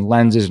cameras and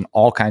lenses and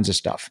all kinds of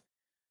stuff.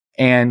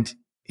 And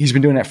he's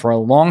been doing that for a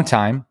long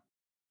time.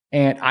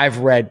 And I've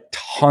read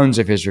tons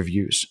of his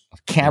reviews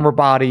of camera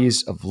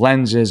bodies, of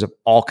lenses, of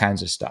all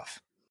kinds of stuff.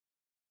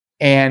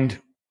 And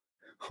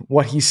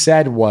what he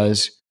said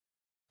was,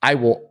 I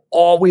will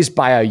always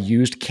buy a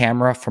used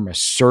camera from a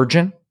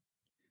surgeon,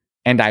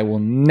 and I will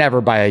never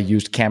buy a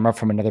used camera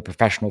from another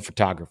professional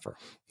photographer.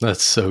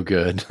 That's so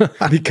good.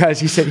 Because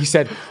he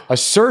said, a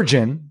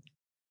surgeon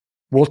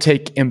will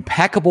take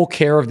impeccable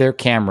care of their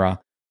camera,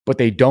 but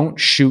they don't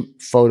shoot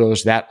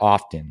photos that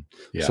often.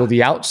 Yeah. So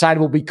the outside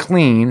will be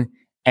clean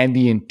and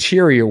the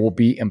interior will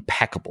be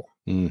impeccable.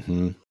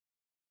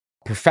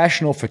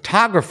 Professional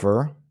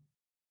photographer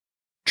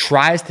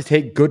tries to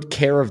take good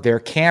care of their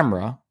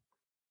camera,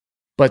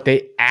 but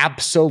they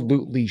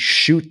absolutely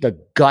shoot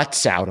the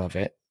guts out of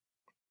it.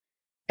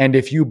 And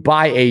if you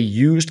buy a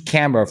used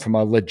camera from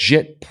a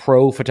legit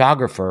pro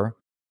photographer,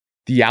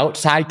 the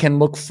outside can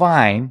look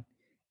fine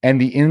and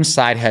the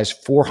inside has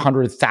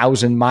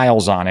 400,000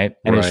 miles on it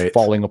and is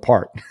falling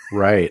apart.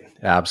 Right.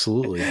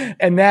 Absolutely.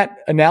 And that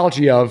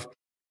analogy of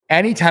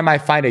anytime I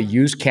find a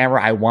used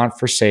camera I want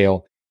for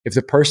sale, if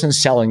the person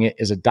selling it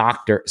is a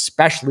doctor,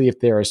 especially if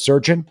they're a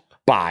surgeon,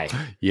 buy.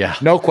 Yeah.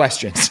 No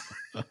questions.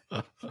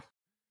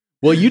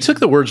 Well, you took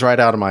the words right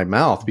out of my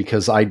mouth,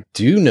 because I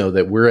do know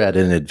that we're at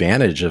an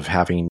advantage of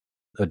having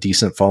a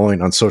decent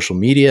following on social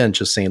media and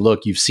just saying,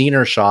 look, you've seen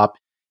our shop.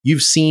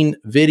 You've seen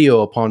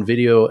video upon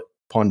video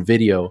upon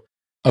video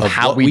of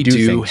how we do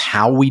things.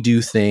 How we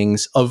do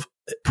things, of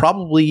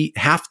probably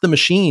half the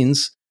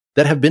machines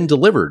that have been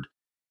delivered.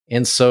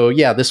 And so,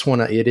 yeah, this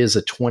one, it is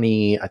I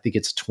think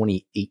it's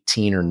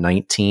 2018 or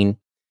 19.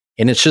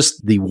 And it's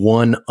just the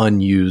one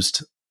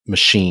unused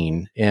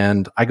machine.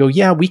 And I go,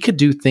 yeah, we could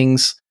do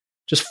things,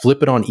 just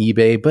flip it on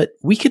eBay, but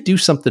we could do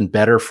something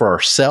better for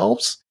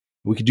ourselves.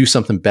 We could do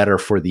something better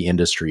for the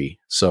industry.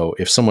 So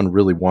if someone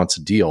really wants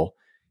a deal,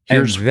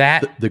 here's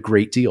the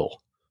great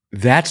deal.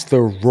 That's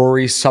the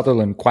Rory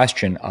Sutherland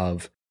question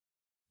of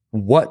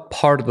what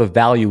part of the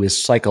value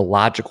is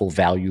psychological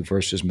value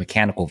versus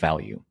mechanical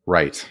value.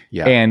 Right.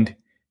 Yeah. And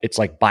it's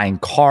like buying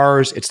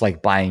cars. It's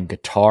like buying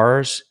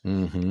guitars.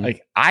 Mm-hmm.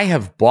 Like I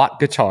have bought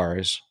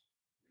guitars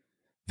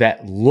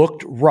that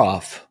looked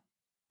rough,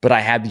 but I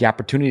had the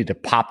opportunity to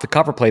pop the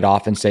cover plate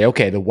off and say,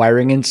 okay, the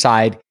wiring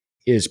inside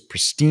is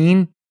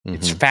pristine. Mm-hmm.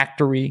 It's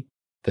factory.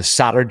 The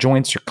solder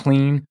joints are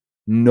clean.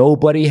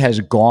 Nobody has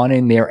gone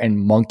in there and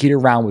monkeyed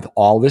around with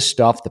all this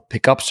stuff. The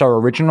pickups are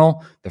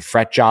original. The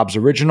fret job's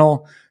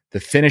original. The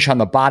finish on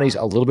the body's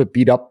a little bit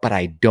beat up, but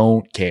I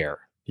don't care.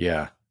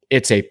 Yeah.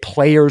 It's a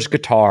player's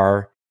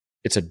guitar.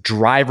 It's a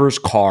driver's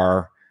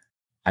car.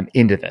 I'm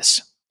into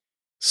this.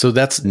 So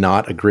that's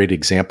not a great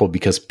example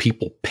because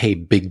people pay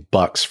big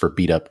bucks for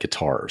beat up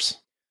guitars.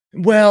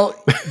 Well,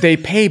 they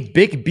pay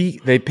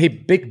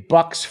big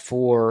bucks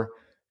for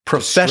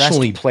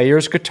professionally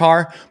player's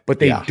guitar, but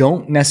they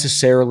don't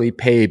necessarily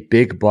pay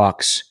big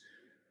bucks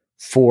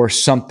for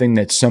something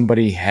that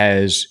somebody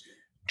has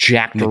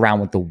jacked around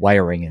with the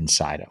wiring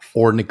inside of.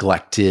 Or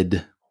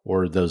neglected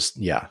or those,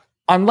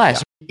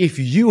 Unless if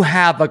you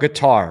have a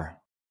guitar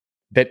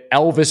that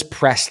Elvis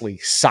Presley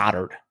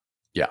soldered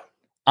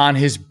on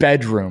his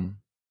bedroom,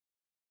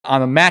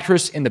 on a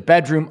mattress in the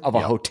bedroom of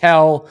a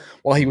hotel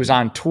while he was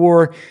on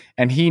tour,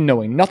 and he,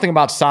 knowing nothing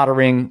about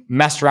soldering,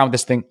 messed around with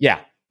this thing. Yeah,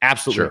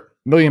 absolutely. Sure.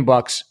 $1 million,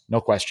 no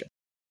question.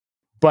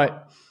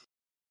 But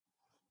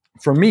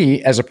for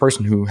me, as a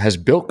person who has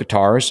built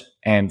guitars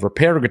and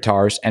repaired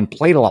guitars and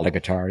played a lot of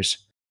guitars,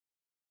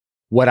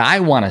 what I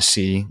want to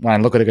see when I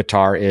look at a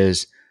guitar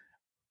is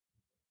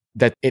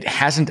that it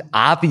hasn't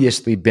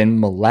obviously been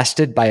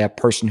molested by a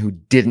person who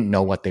didn't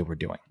know what they were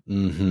doing.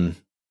 Mm-hmm.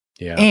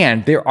 Yeah.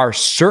 And there are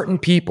certain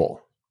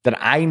people that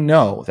I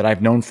know that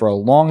I've known for a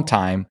long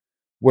time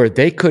where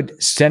they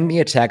could send me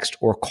a text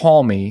or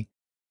call me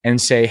and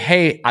say,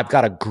 hey, I've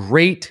got a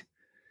great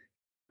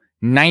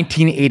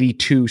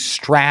 1982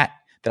 Strat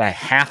that I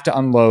have to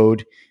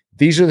unload.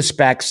 These are the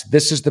specs.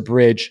 This is the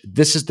bridge.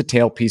 This is the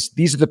tailpiece.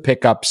 These are the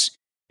pickups.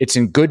 It's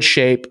in good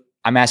shape.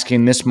 I'm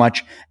asking this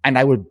much. And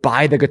I would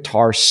buy the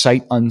guitar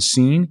sight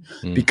unseen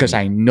because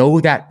I know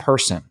that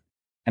person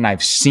and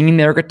I've seen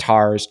their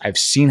guitars. I've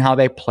seen how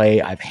they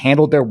play. I've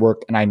handled their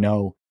work. And I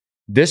know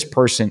this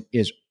person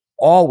is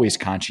always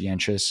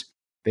conscientious.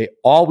 They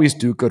always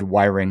do good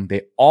wiring.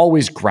 They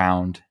always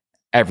ground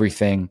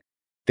everything.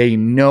 They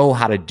know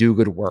how to do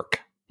good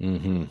work.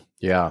 Mm-hmm.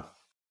 Yeah.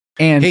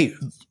 And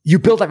you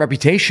build that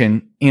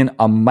reputation in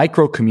a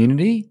micro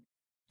community,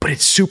 but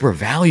it's super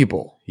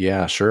valuable.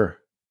 Yeah, sure.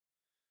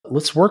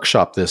 Let's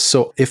workshop this.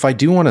 So if I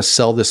do want to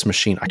sell this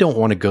machine, I don't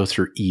want to go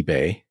through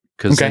eBay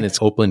because then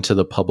it's open to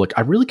the public.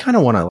 I really kind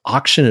of want to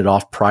auction it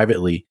off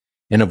privately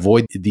and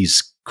avoid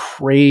these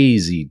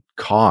crazy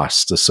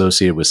costs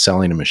associated with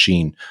selling a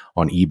machine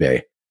on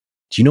eBay.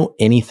 Do you know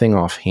anything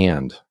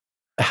offhand?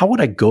 How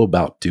would I go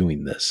about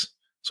doing this?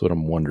 That's what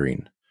I'm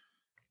wondering.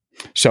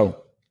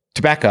 So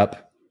to back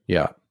up,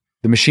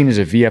 the machine is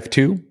a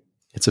VF2.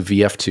 It's a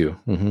VF2.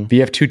 Mm-hmm.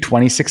 VF2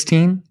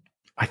 2016.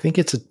 I think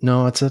it's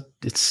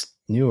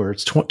newer.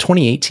 It's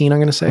 2018, I'm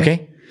going to say.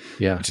 Okay.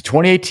 Yeah. It's a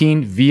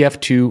 2018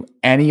 VF2.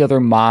 Any other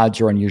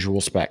mods or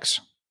unusual specs?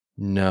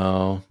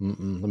 No.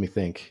 Let me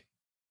think.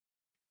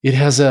 It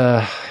has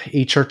a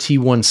HRT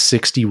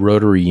 160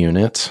 rotary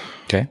unit.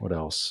 Okay. What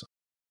else?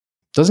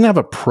 Doesn't have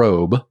a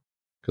probe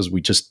because we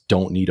just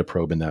don't need a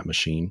probe in that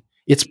machine.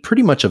 It's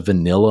pretty much a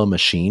vanilla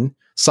machine.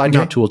 Side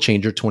mount tool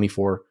changer,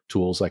 24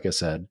 tools, like I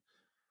said.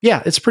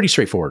 Yeah, it's pretty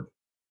straightforward.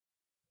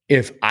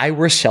 If I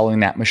were selling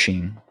that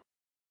machine,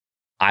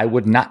 I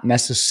would not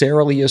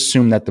necessarily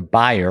assume that the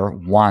buyer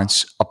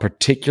wants a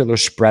particular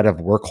spread of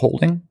work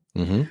holding.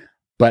 Mm-hmm.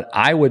 But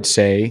I would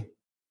say,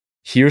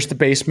 here's the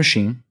base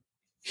machine.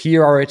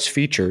 Here are its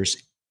features.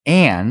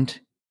 And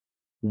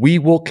we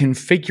will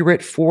configure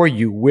it for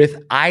you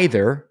with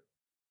either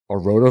a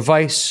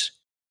Rotovice,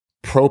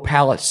 Pro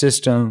Pallet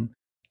system,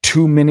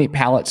 2 mini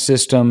pallet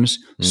systems,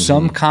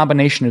 some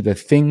combination of the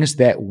things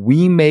that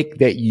we make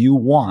that you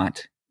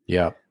want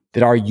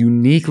that are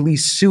uniquely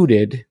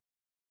suited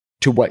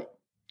to what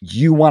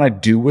you want to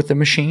do with the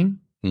machine.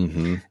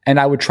 Mm-hmm. And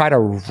I would try to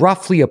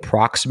roughly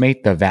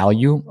approximate the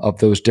value of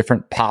those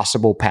different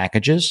possible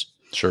packages.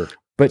 Sure.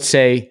 But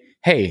say,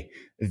 hey,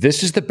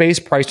 this is the base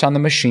price on the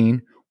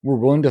machine. We're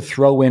willing to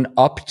throw in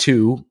up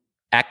to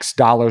X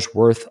dollars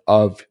worth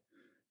of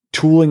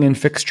tooling and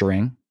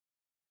fixturing.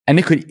 And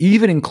it could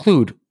even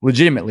include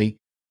legitimately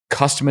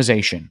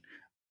customization.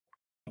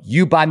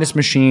 You buy this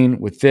machine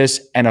with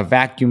this and a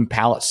vacuum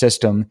pallet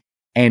system,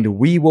 and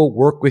we will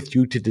work with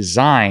you to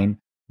design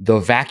the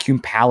vacuum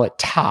pallet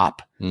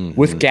top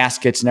with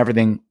gaskets and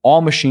everything,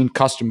 all machine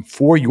custom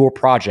for your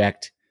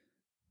project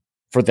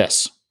for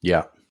this.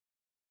 Yeah.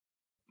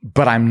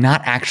 But I'm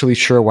not actually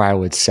sure where I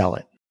would sell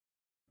it.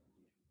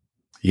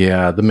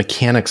 Yeah, the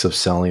mechanics of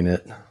selling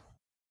it.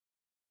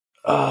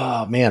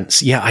 Oh, man.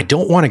 Yeah, I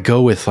don't want to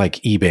go with like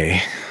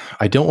eBay.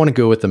 I don't want to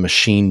go with the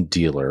machine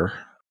dealer.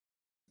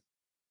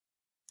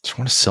 Just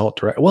want to sell it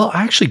direct. Well,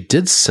 I actually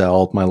did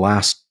sell my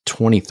last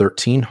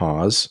 2013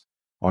 Haas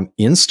on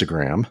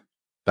Instagram.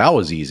 That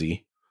was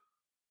easy.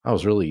 That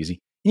was really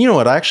easy. And you know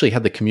what? I actually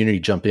had the community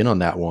jump in on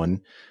that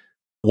one.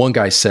 One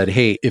guy said,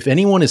 hey, if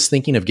anyone is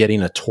thinking of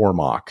getting a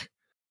Tormach,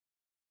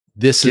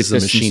 this is the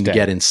machine to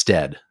get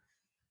instead.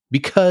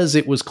 Because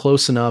it was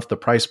close enough. The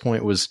price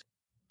point was...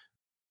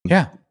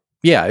 Yeah,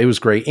 it was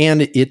great.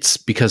 And it's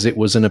because it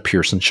was in a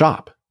Pearson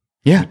shop.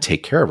 Yeah. We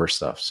take care of our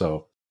stuff.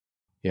 So,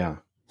 yeah.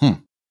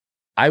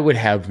 I would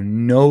have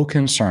no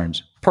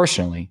concerns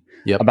personally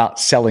about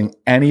selling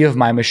any of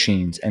my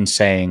machines and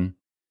saying,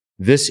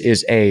 this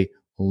is a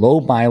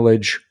low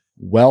mileage,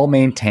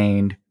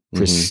 well-maintained,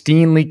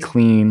 pristinely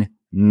clean,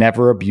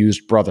 never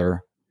abused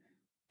brother.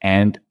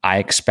 And I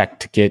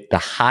expect to get the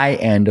high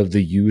end of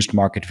the used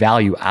market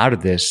value out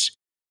of this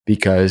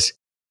because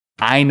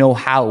I know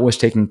how it was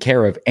taken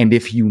care of. And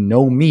if you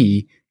know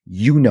me,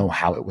 you know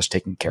how it was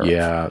taken care of.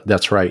 Yeah,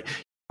 that's right.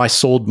 I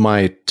sold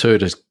my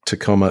Toyota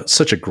Tacoma,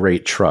 such a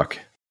great truck.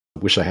 I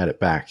wish I had it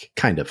back,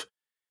 kind of.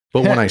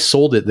 But when I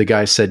sold it, the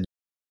guy said,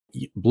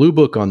 Blue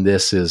Book on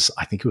this is,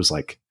 I think it was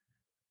like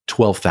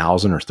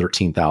 12,000 or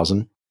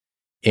 13,000.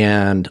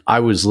 And I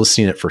was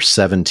listing it for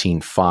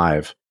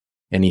 17.5.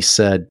 And he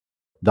said,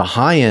 the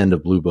high end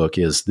of Blue Book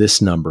is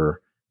this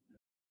number.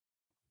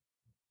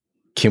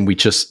 Can we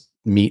just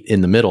meet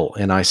in the middle?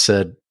 And I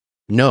said,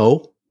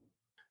 no,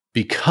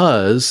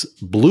 because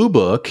Blue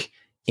Book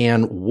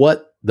and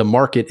what the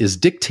market is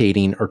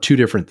dictating are two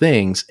different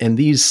things. And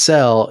these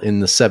sell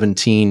in the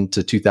 $17,000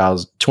 to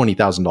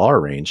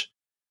 $20,000 range.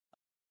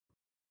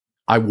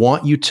 I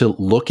want you to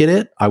look at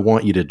it. I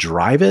want you to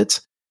drive it.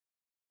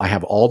 I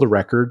have all the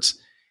records.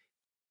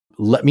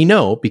 Let me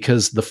know,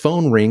 because the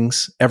phone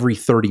rings every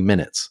 30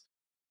 minutes.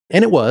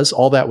 And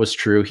all that was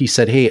true. He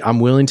said, hey,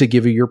 I'm willing to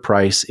give you your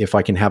price if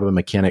I can have a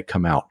mechanic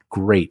come out.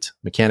 Great.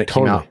 Mechanic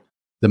came out.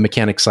 The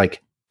mechanic's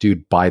like,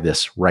 dude, buy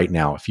this right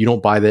now. If you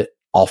don't buy that,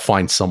 I'll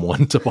find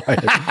someone to buy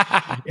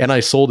it. And I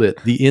sold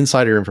it. The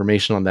insider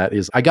information on that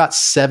is I got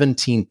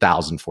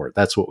 $17,000 for it.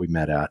 That's what we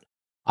met at.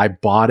 I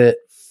bought it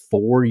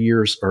 4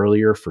 years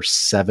earlier for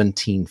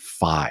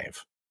 $17,500.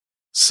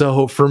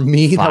 So for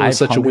me, that was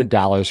such a win.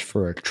 $500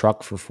 for a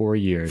truck for 4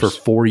 years. For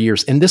 4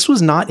 years. And this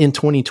was not in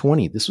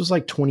 2020. This was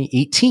like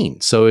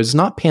 2018. So it's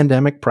not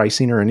pandemic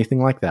pricing or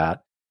anything like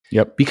that.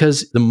 Yep.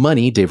 Because the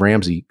money, Dave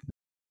Ramsey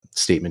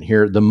statement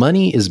here, the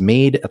money is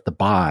made at the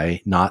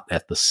buy, not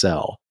at the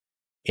sell.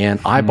 And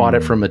I bought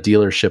it from a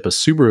dealership, a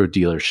Subaru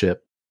dealership,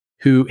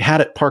 who had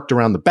it parked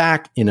around the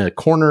back in a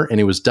corner, and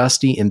it was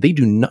dusty. And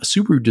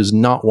Subaru does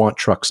not want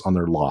trucks on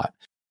their lot.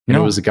 And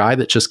it was a guy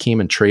that just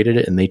came and traded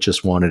it, and they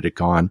just wanted it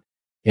gone.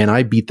 And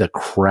I beat the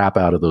crap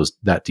out of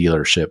that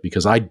dealership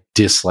because I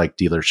dislike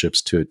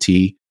dealerships to a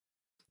T.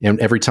 And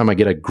every time I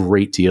get a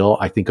great deal,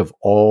 I think of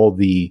all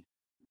the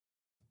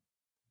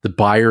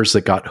buyers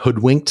that got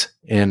hoodwinked.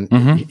 And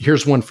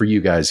here's one for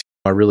you guys.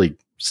 I really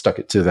stuck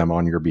it to them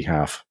on your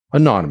behalf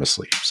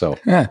anonymously. So,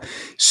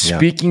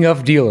 speaking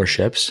of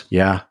dealerships,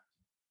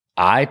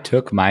 I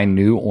took my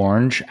new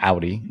orange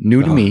Audi,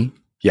 to me,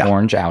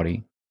 orange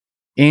Audi,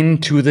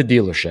 into the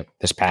dealership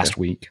this past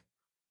week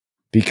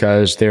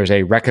because there's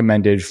a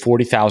recommended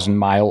 40,000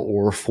 mile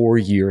or 4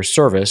 year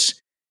service.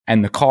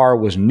 And the car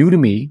was new to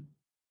me.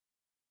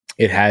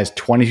 It has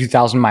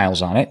 22,000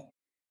 miles on it.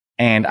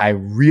 And I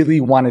really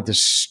wanted to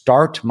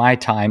start my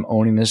time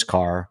owning this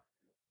car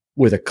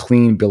with a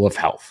clean bill of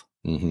health,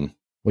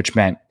 which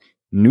meant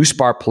new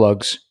spark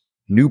plugs,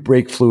 new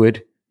brake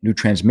fluid, new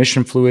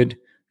transmission fluid,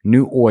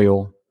 new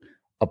oil,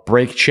 a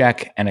brake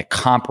check, and a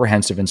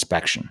comprehensive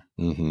inspection.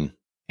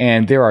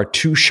 And there are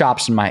 2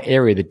 shops in my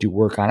area that do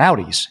work on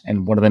Audis.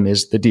 And one of them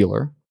is the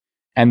dealer.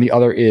 And the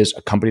other is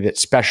a company that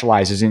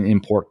specializes in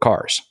import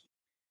cars.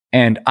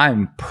 And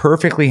I'm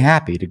perfectly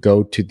happy to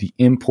go to the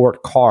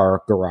import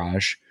car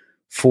garage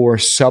for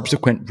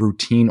subsequent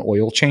routine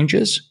oil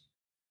changes.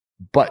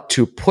 But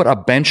to put a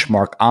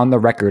benchmark on the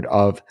record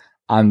of,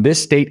 on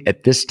this date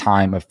at this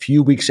time, a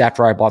few weeks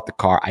after I bought the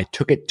car, I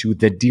took it to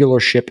the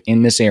dealership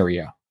in this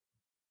area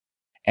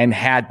and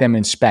had them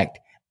inspect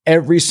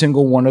every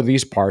single one of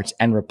these parts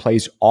and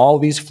replace all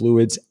these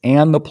fluids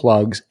and the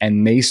plugs,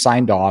 and they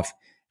signed off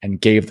and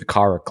gave the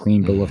car a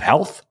clean bill of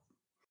health.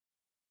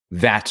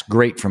 That's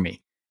great for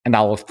me. And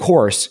I'll, of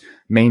course,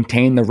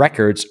 maintain the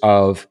records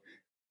of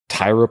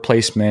tire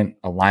replacement,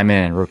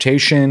 alignment and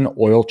rotation,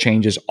 oil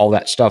changes, all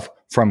that stuff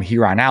from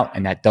here on out.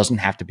 And that doesn't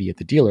have to be at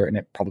the dealer, and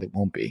it probably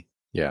won't be.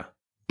 Yeah.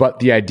 But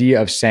the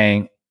idea of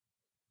saying,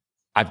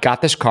 I've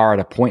got this car at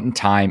a point in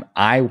time,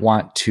 I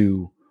want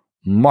to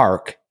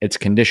mark its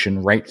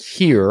condition right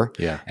here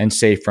and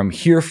say from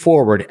here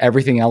forward,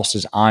 everything else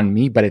is on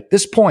me. But at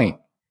this point,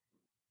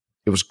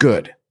 it was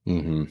good.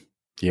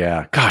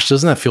 Yeah. Gosh,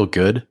 doesn't that feel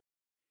good?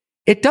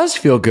 It does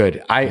feel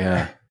good.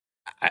 I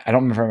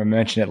don't remember if I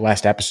mentioned it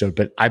last episode,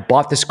 but I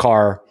bought this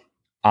car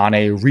on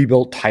a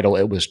rebuilt title.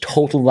 It was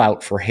totaled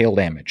out for hail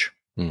damage.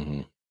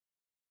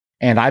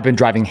 And I've been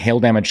driving hail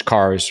damaged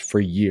cars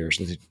for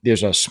years.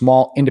 There's a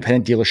small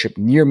independent dealership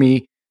near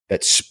me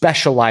that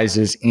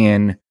specializes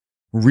in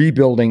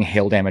rebuilding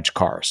hail damaged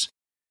cars.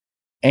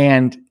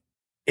 And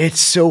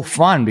it's so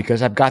fun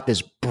because I've got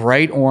this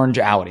bright orange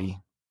Audi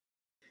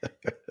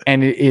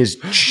and it is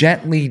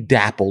gently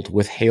dappled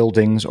with hail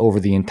dings over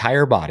the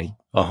entire body.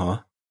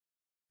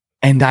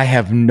 And I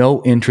have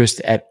no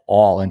interest at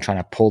all in trying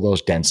to pull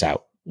those dents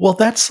out. Well,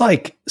 that's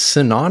like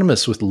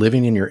synonymous with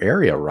living in your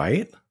area,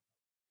 right?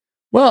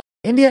 Well,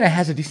 Indiana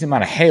has a decent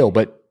amount of hail,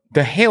 but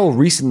the hail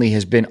recently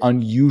has been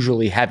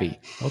unusually heavy.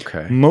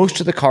 Okay.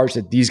 Most of the cars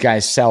that these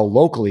guys sell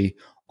locally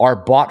are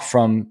bought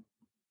from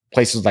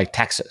places like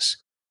Texas.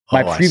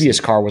 My previous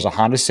car was a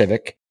Honda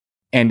Civic,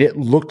 and it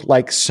looked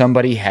like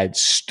somebody had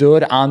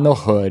stood on the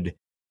hood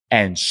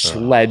and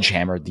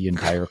sledgehammered the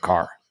entire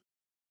car.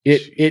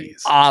 It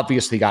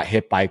obviously got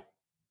hit by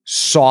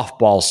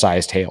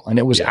softball-sized hail, and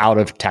it was out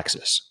of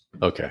Texas.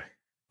 Okay.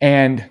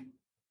 And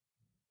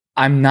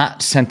I'm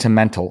not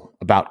sentimental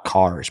about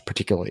cars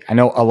particularly. I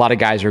know a lot of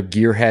guys are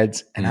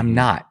gearheads, and I'm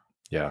not.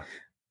 Yeah.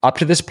 Up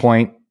to this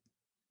point,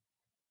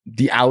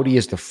 the Audi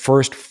is the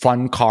first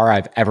fun car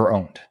I've ever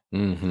owned.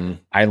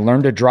 I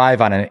learned to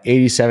drive on an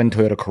 87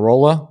 Toyota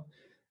Corolla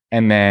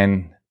and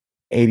then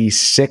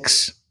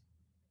 86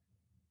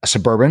 a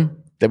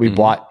Suburban that we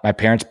bought. My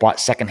parents bought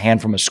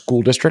secondhand from a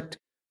school district.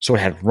 So it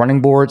had running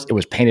boards. It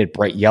was painted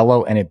bright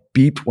yellow and it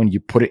beeped when you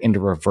put it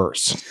into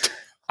reverse.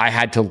 I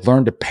had to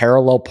learn to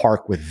parallel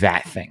park with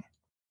that thing.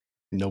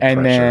 No and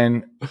pressure.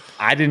 Then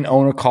I didn't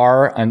own a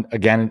car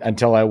again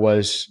until I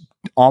was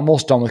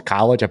almost done with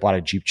college. I bought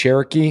a Jeep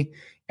Cherokee.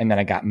 And then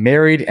I got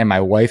married and my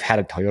wife had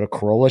a Toyota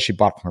Corolla she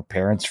bought from her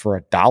parents for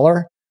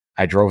 $1.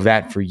 I drove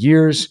that for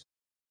years.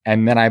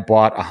 And then I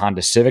bought a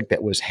Honda Civic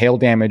that was hail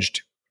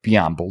damaged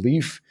beyond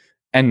belief.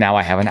 And now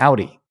I have an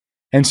Audi.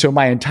 And so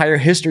my entire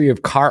history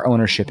of car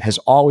ownership has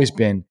always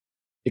been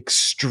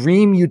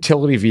extreme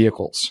utility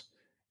vehicles,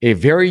 a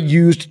very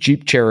used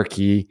Jeep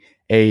Cherokee,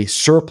 a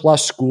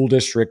surplus school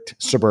district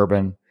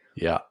Suburban,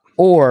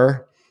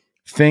 or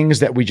things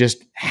that we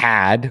just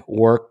had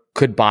or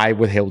could buy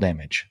with hail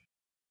damage.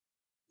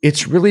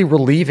 It's really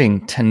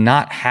relieving to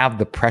not have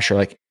the pressure.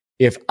 Like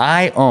if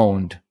I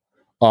owned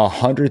a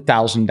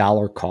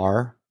 $100,000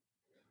 car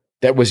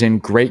that was in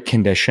great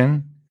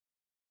condition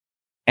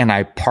and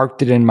I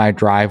parked it in my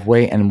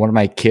driveway and one of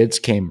my kids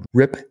came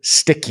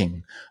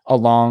rip-sticking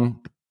along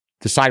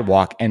the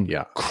sidewalk and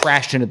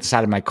crashed into the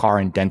side of my car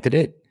and dented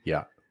it,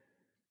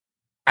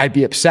 I'd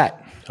be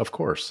upset. Of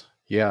course.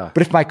 Yeah.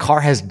 But if my car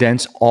has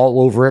dents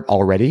all over it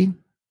already,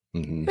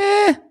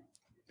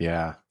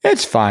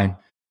 it's fine.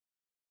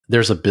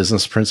 There's a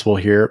business principle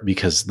here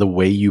because the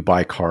way you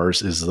buy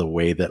cars is the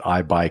way that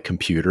I buy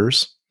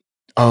computers.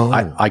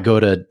 I go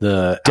to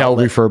the Dell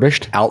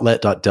refurbished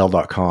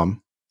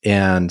outlet.dell.com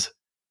and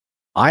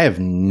I have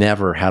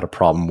never had a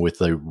problem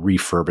with a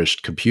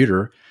refurbished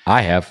computer.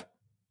 I have.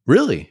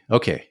 Really?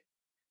 Okay.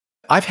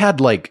 I've had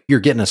like, you're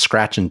getting a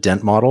scratch and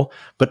dent model,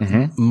 but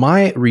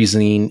my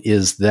reasoning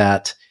is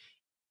that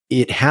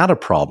it had a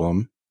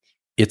problem.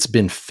 It's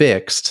been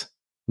fixed.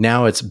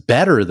 Now it's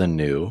better than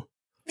new.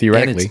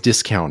 Theoretically. And it's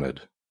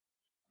discounted.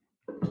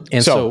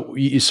 And so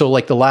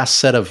like the last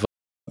set of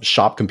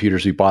shop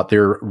computers we bought,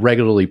 they're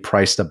regularly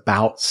priced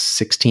about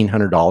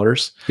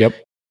 $1,600. Yep.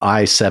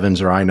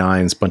 i7s or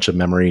i9s, bunch of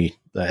memory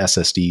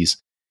SSDs.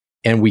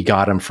 And we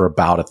got them for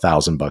about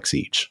 $1,000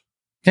 each.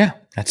 Yeah,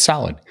 that's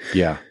solid.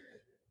 Yeah.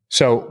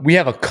 So we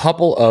have a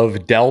couple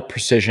of Dell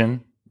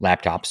Precision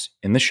laptops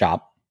in the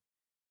shop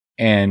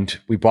and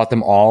we bought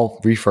them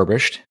all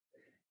refurbished.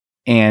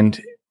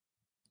 And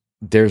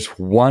there's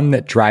one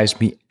that drives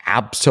me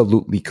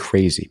absolutely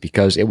crazy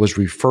because it was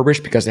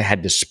refurbished because it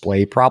had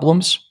display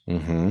problems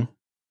and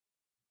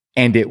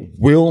it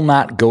will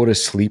not go to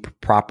sleep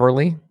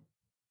properly.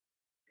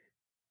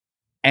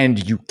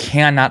 And you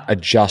cannot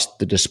adjust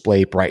the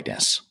display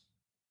brightness.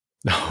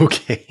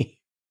 Okay.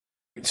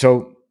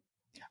 So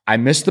I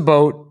missed the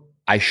boat.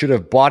 I should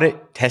have bought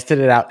it, tested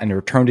it out, and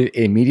returned it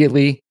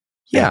immediately.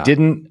 I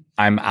didn't.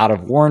 I'm out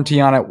of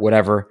warranty on it,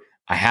 whatever.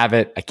 I have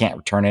it. I can't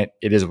return it.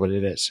 It is what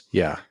it is.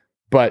 Yeah.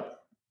 But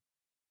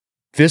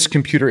this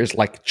computer is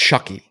like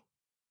Chucky.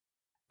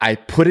 I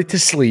put it to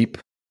sleep.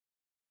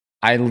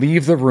 I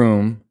leave the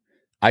room.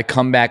 I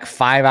come back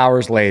 5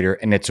 hours later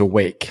and it's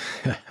awake.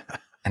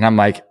 And I'm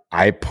like,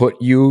 I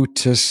put you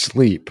to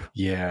sleep.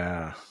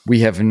 Yeah.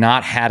 We have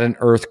not had an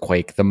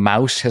earthquake. The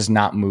mouse has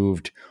not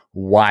moved.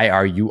 Why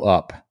are you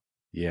up?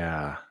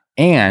 Yeah.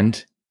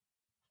 And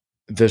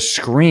the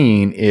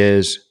screen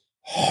is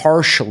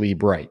harshly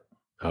bright.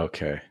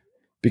 Okay.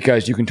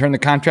 Because you can turn the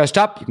contrast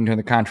up, you can turn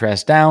the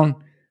contrast down,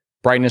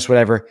 brightness,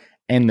 whatever,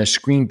 and the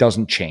screen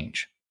doesn't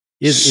change.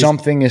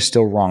 Something is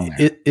still wrong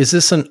there. Is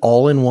this an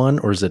all-in-one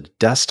or is it a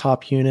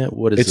desktop unit?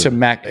 What is it? It's a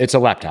Mac. It's a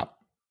laptop.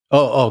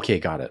 Oh, okay.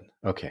 Got it.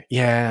 Okay.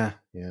 Yeah.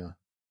 Yeah.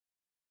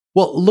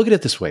 Well, look at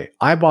it this way.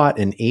 I bought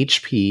an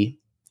HP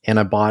and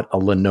I bought a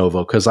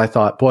Lenovo because I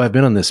thought, boy, I've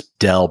been on this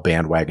Dell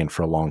bandwagon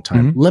for a long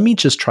time. Let me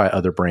just try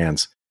other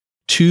brands.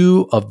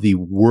 Two of the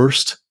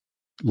worst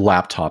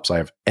laptops I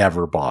have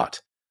ever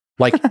bought.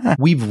 Like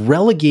we've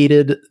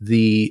relegated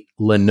the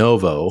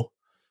Lenovo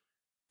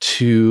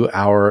to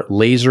our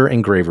laser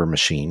engraver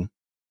machine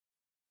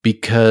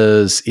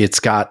because it's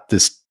got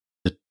this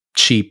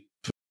cheap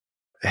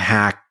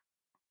hack.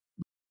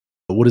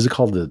 What is it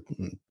called? The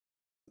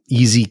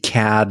Easy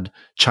CAD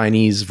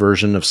Chinese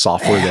version of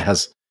software that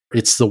has,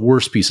 it's the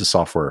worst piece of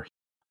software,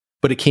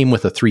 but it came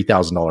with a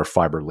 $3,000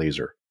 fiber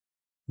laser.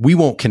 We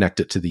won't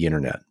connect it to the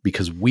internet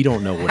because we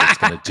don't know what it's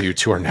going to do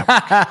to our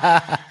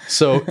network.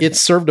 So it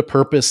served a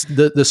purpose.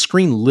 The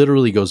screen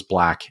literally goes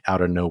black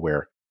out of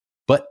nowhere.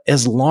 But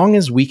as long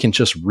as we can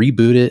just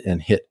reboot it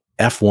and hit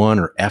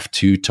F1 or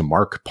F2 to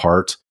mark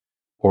part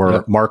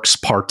or marks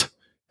part,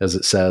 as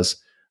it says,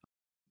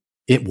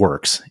 it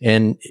works.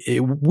 And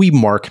we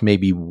mark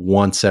maybe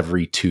once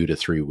every 2 to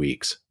 3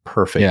 weeks.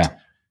 Perfect. Yeah.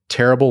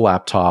 Terrible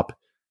laptop,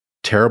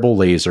 terrible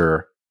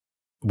laser.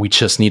 We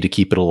just need to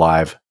keep it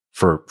alive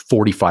for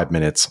 45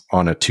 minutes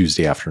on a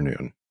Tuesday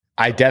afternoon.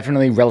 I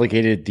definitely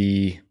relegated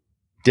the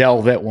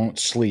Dell that won't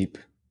sleep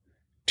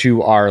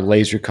to our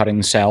laser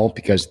cutting cell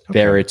because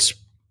there it's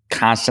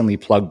constantly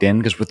plugged in,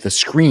 because with the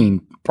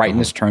screen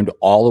brightness turned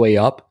all the way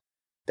up,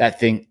 that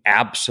thing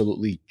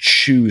absolutely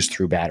chews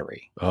through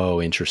battery.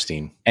 Oh,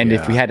 interesting. And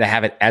if we had to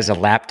have it as a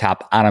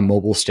laptop on a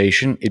mobile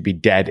station, it'd be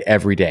dead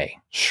every day.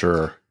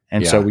 Sure.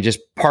 And so we just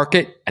park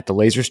it at the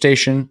laser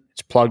station.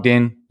 It's plugged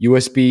in,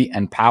 USB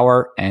and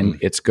power, and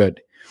it's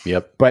good.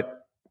 Yep.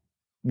 But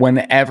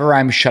whenever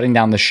I'm shutting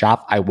down the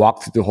shop, I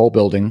walk through the whole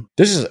building.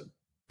 This is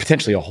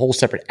potentially a whole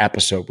separate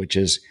episode, which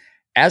is,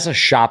 as a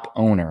shop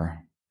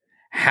owner,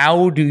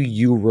 how do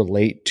you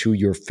relate to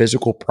your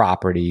physical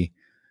property,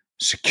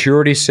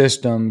 security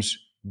systems,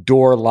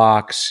 door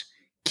locks,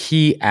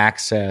 key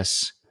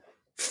access,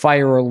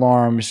 fire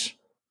alarms,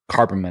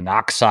 carbon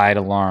monoxide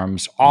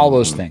alarms, all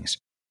those things?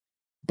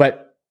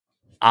 But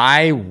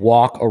I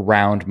walk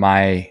around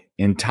my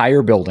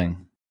entire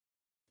building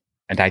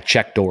and I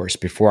check doors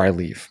before I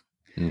leave.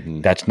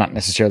 That's not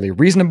necessarily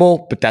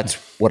reasonable, but that's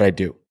what I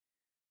do.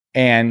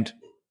 And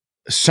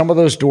some of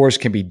those doors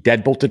can be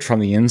deadbolted from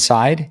the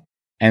inside,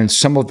 and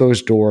some of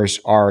those doors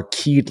are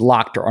keyed,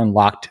 locked, or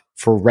unlocked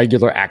for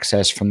regular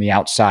access from the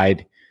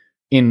outside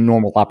in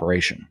normal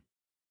operation.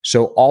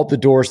 So all the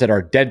doors that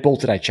are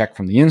deadbolted, I check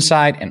from the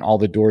inside, and all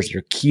the doors that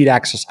are keyed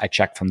access, I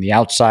check from the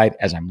outside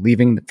as I'm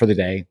leaving for the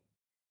day.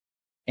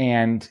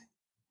 And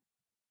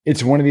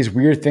it's one of these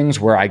weird things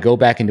where I go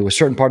back into a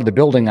certain part of the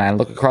building and I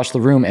look across the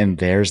room and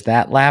there's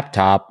that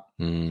laptop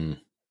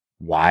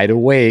wide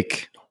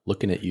awake.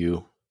 Looking at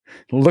you.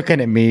 Looking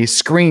at me,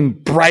 screen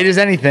bright as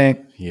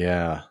anything.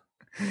 Yeah.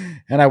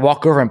 And I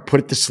walk over and put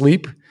it to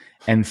sleep.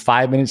 And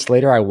 5 minutes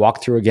later, I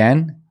walk through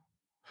again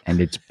and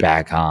it's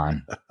back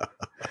on.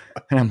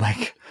 And I'm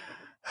like,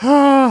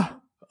 ah.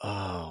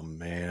 Oh,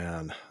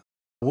 man.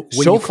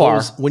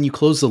 When you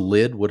close the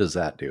lid, what does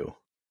that do?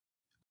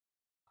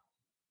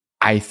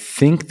 I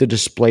think the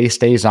display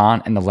stays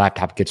on and the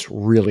laptop gets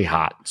really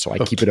hot. So I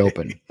keep it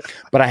open.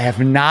 But I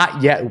have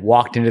not yet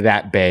walked into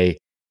that bay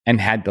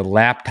and had the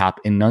laptop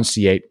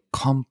enunciate,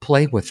 come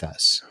play with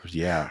us.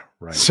 Yeah,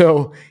 right.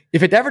 So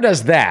if it ever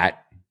does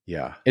that,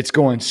 it's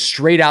going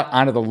straight out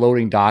onto the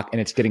loading dock and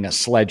it's getting a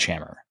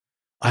sledgehammer.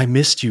 I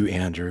missed you,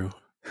 Andrew.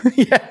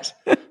 Yes.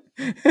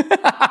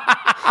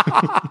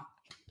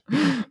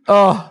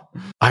 Oh,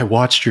 I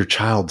watched your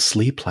child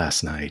sleep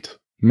last night.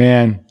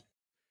 Man.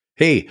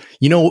 Hey,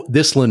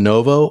 this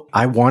Lenovo,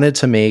 I wanted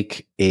to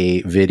make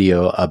a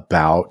video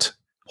about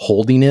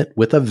holding it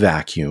with a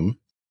vacuum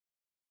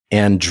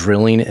and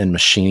drilling and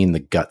machining the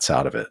guts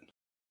out of it.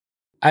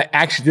 I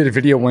actually did a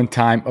video one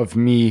time of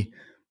me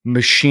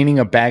machining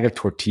a bag of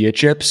tortilla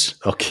chips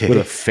with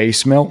a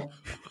face mill.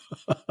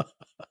 And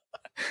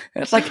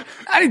it's like,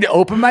 I need to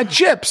open my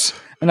chips.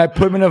 And I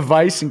put them in a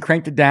vise and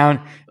cranked it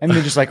down and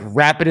then just like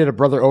rapided a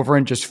brother over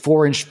and just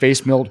 4-inch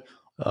face milled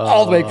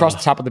all the way across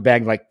the top of the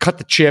bag, like cut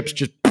the chips,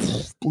 just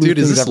dude,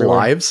 is this everywhere.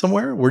 Live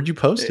somewhere? Where'd you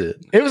post it?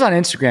 It was on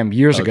Instagram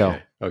years ago.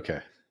 Okay.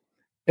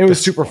 It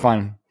was super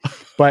fun.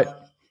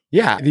 But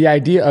yeah, the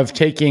idea of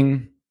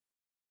taking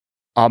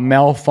a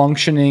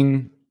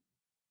malfunctioning,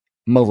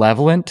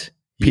 malevolent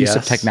piece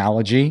of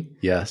technology.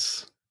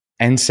 Yes.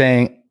 And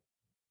saying,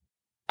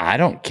 I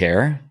don't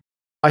care.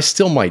 I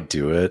still might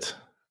do it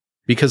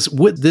because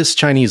with this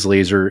Chinese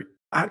laser,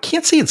 I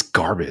can't say it's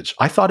garbage.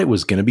 I thought it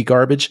was going to be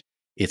garbage.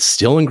 It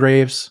still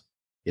engraves.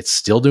 It's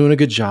still doing a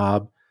good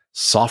job.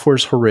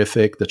 Software's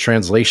horrific. The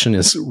translation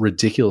is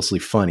ridiculously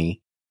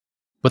funny.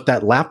 But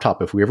that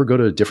laptop, if we ever go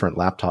to a different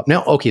laptop.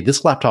 Now,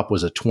 this laptop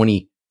was a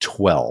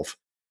 2012.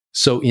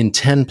 So in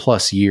 10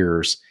 plus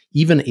years,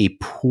 even a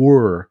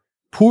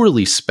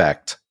poorly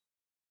spec'd,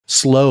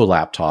 slow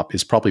laptop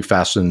is probably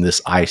faster than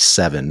this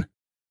i7.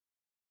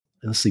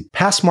 Let's see,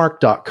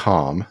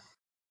 passmark.com.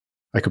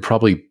 I could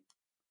probably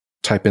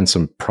type in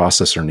some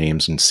processor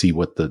names and see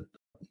what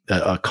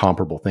a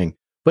comparable thing.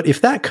 But if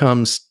that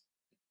comes,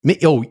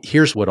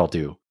 here's what I'll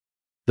do.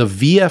 The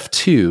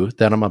VF2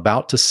 that I'm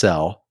about to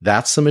sell,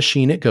 that's the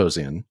machine it goes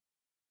in.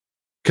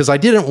 Because I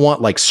didn't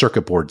want like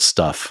circuit board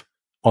stuff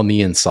on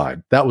the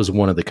inside. That was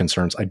one of the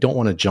concerns. I don't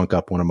want to junk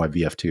up one of my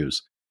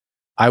VF2s.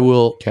 I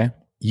will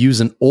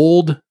use an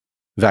old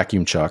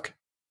vacuum chuck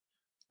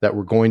that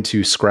we're going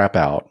to scrap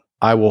out.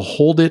 I will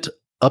hold it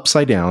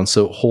upside down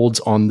so it holds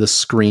on the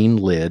screen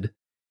lid,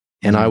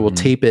 and I will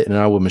tape it and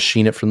I will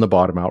machine it from the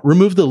bottom out,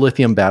 remove the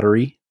lithium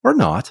battery or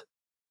not,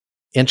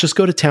 and just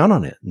go to town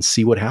on it and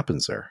see what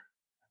happens there.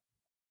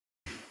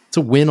 It's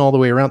a win all the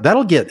way around.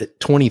 That'll get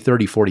 20,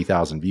 30,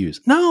 40,000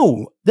 views.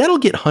 No, that'll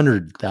get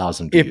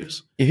 100,000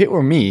 views. If it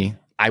were me,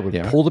 I would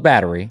pull the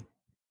battery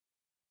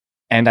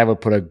and I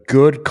would put a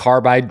good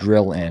carbide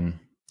drill in.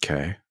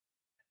 Okay.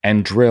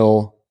 And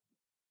drill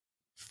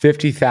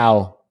 50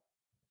 thou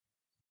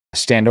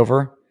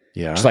standover.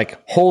 Yeah. Just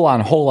like hole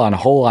on hole on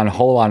hole on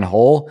hole on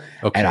hole.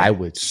 Okay. And I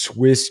would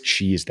Swiss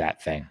cheese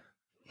that thing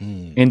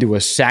into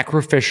a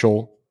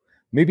sacrificial,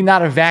 maybe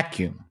not a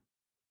vacuum,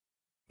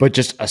 but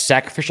just a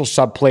sacrificial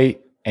subplate,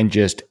 and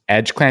just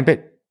edge clamp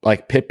it,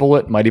 like pit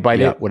bullet, mighty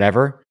bite it,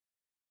 whatever.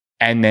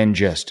 And then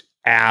just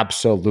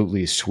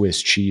absolutely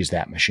Swiss cheese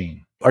that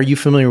machine. Are you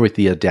familiar with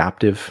the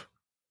adaptive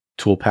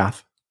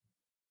toolpath?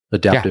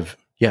 Adaptive.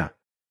 Yeah.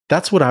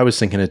 That's what I was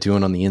thinking of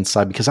doing on the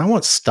inside, because I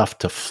want stuff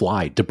to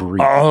fly,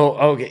 debris.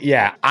 Oh, okay.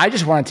 Yeah. I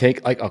just want to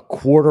take like a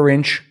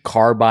 1/4-inch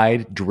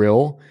carbide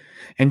drill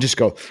and just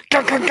go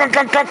and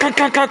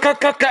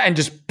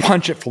just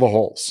punch it full of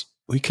holes.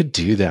 We could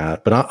do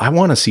that, but I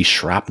want to see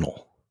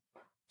shrapnel.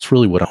 It's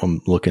really what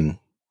I'm looking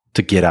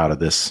to get out of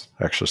this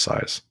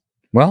exercise.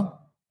 Well,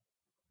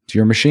 it's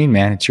your machine,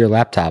 man. It's your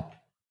laptop.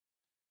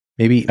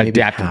 Maybe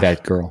adapt to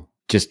that, girl.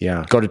 Just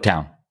go to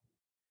town.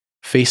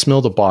 Face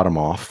mill the bottom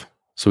off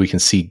so we can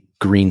see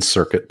green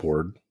circuit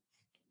board.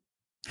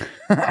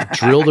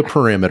 Drill the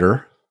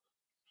perimeter,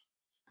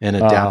 and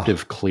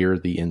adaptive clear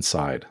the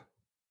inside.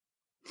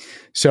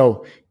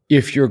 So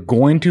if you're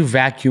going to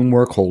vacuum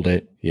work hold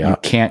it, you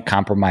can't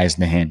compromise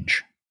the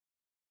hinge.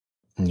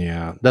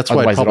 Yeah. That's why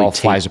otherwise it all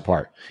flies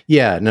apart.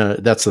 Yeah, no,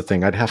 that's the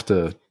thing. I'd have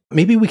to,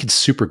 maybe we could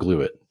super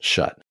glue it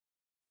shut.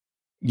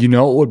 You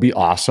know what would be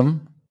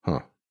awesome?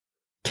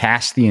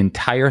 Cast the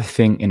entire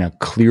thing in a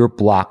clear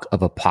block of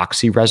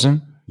epoxy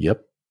resin.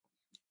 Yep.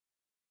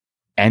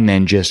 And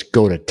then just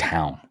go to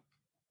town.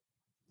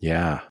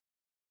 Yeah.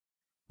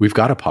 We've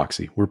got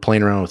epoxy. We're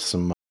playing around with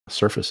some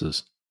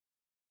surfaces.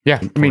 Yeah.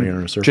 I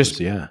mean,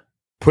 just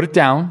put it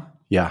down.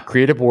 Yeah.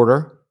 Create a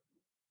border.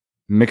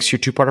 Mix your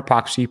 2-part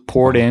epoxy.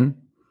 Pour it in.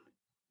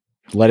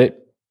 Let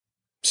it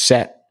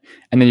set.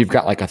 And then you've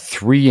got like a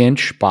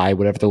 3-inch by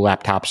whatever the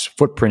laptop's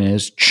footprint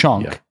is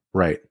chunk. Yeah,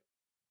 right.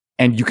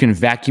 And you can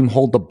vacuum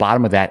hold the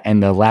bottom of that,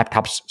 and the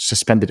laptop's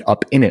suspended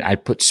up in it. I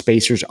put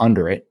spacers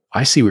under it.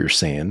 I see what you're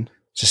saying.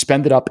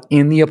 Suspend it up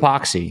in the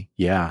epoxy.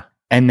 Yeah.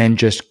 And then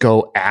just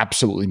go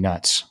absolutely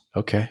nuts.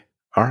 Okay.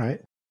 All right.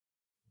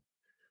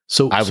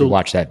 So I would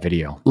watch that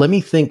video. Let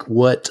me think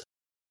what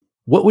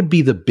would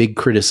be the big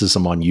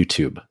criticism on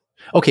YouTube?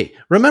 Okay.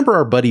 Remember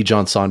our buddy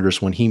John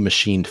Saunders when he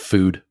machined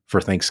food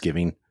for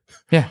Thanksgiving?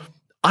 Yeah.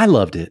 I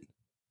loved it.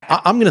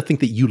 I'm going to think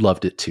that you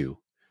loved it too.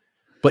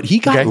 But he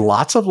got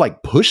lots of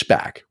like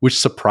pushback, which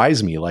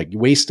surprised me. Like,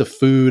 waste of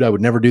food. I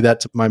would never do that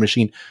to my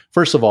machine.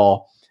 First of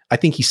all, I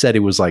think he said it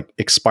was like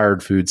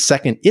expired food.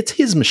 Second, it's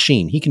his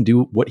machine. He can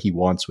do what he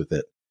wants with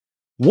it.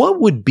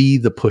 What would be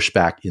the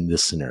pushback in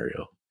this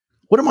scenario?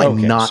 What am I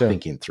not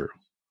thinking through?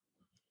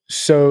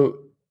 So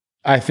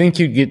I think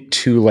you get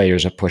 2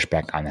 layers of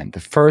pushback on that. The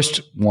first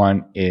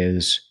one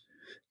is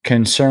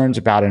concerns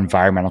about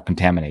environmental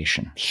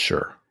contamination.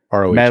 Sure.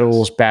 ROHs.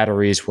 Metals,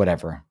 batteries,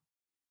 whatever.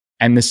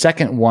 And the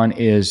second one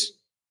is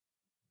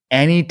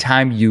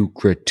anytime you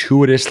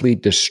gratuitously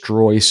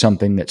destroy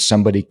something that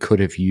somebody could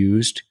have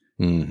used,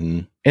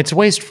 it's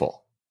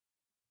wasteful.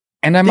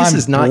 And this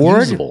is not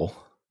usable.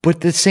 But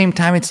at the same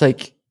time, it's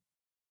like,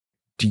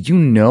 do you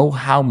know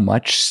how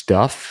much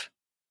stuff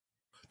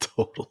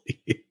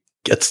totally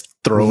gets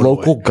thrown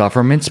local away?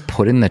 Governments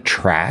put in the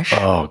trash?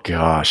 Oh,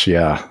 gosh.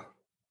 Yeah.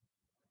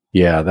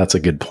 Yeah, that's a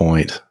good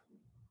point.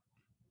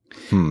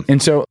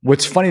 And so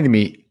what's funny to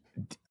me,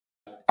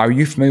 are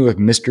you familiar with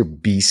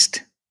Mr.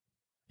 Beast?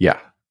 Yeah,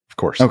 of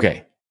course.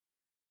 Okay.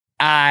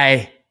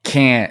 I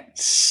can't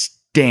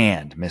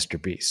stand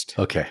Mr. Beast.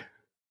 Okay.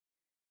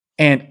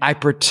 And I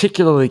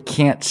particularly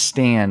can't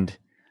stand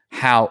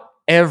how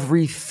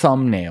every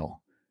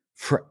thumbnail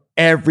for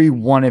every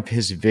one of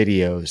his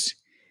videos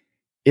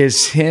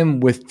is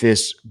him with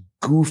this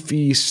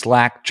goofy,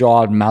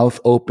 slack-jawed, mouth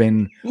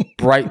open,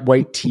 bright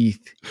white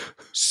teeth,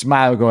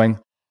 smile going,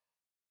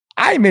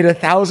 I made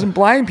 1,000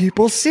 blind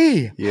people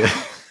see. Yeah.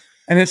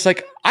 And it's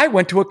like, I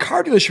went to a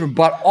car dealership and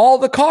bought all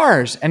the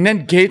cars and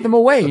then gave them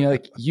away. And you're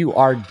like,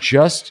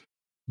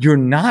 you're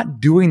not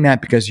doing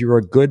that because you're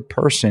a good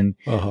person.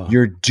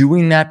 You're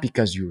doing that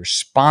because your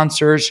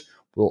sponsors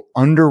will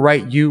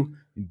underwrite you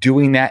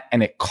doing that,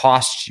 and it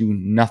costs you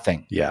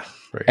nothing. Yeah.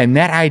 Right. And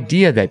that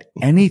idea that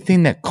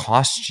anything that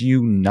costs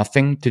you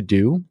nothing to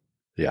do,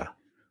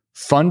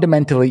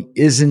 fundamentally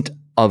isn't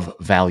of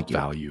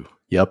value.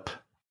 Yep.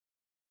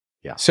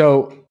 Yeah.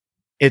 So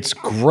it's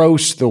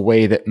gross the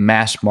way that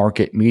mass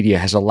market media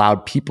has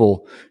allowed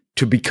people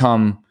to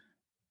become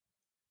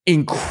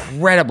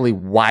incredibly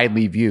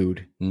widely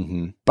viewed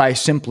by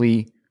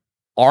simply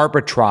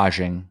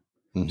arbitraging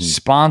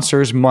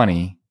sponsors'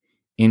 money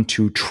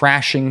into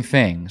trashing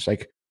things.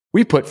 Like,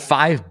 we put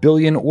 5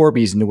 billion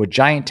Orbeez into a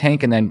giant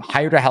tank and then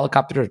hired a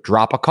helicopter to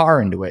drop a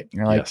car into it. And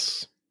you're like,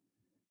 yes.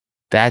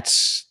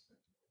 That's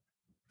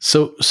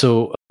so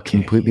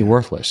completely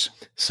worthless.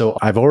 So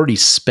I've already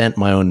spent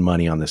my own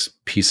money on this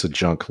piece of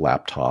junk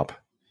laptop.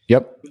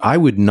 Yep. I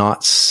would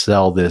not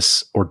sell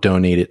this or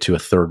donate it to a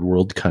third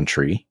world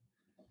country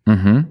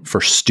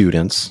for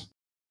students.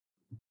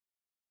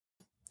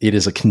 It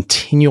is a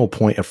continual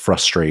point of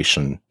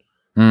frustration.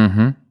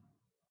 That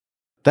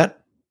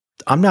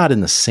I'm not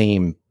in the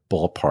same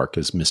ballpark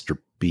as Mr.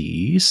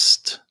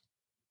 Beast.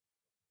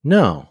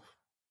 No.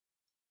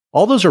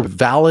 All those are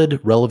valid,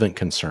 relevant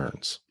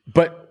concerns.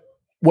 But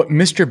what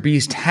Mr.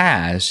 Beast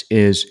has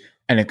is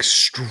an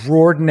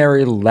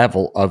extraordinary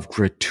level of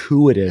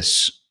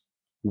gratuitous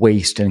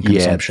waste and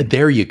consumption. Yeah,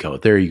 there you go.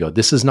 There you go.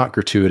 This is not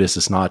gratuitous.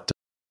 It's not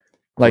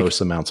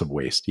gross amounts of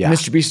waste. Yeah.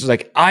 Mr. Beast is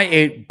like, I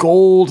ate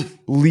gold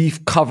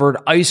leaf covered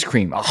ice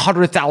cream,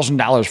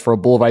 $100,000 for a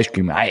bowl of ice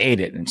cream. I ate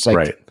it. And it's like,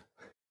 right.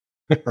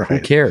 Who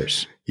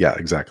cares? Yeah,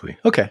 exactly.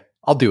 Okay.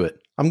 I'll do it.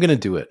 I'm going to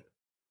do it.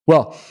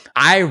 Well,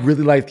 I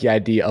really like the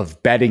idea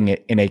of bedding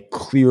it in a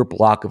clear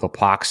block of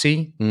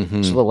epoxy.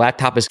 So the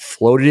laptop is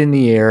floated in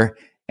the air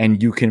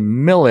and you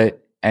can mill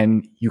it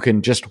and you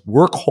can just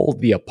work hold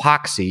the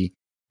epoxy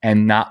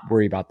and not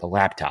worry about the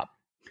laptop.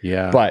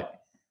 Yeah.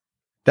 But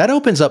that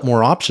opens up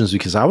more options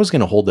because I was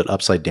going to hold it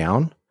upside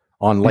down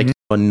on like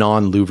a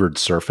non-louvered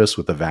surface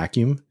with a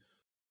vacuum.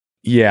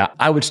 Yeah,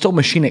 I would still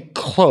machine it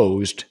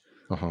closed,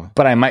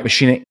 but I might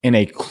machine it in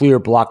a clear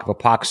block of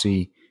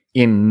epoxy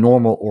in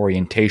normal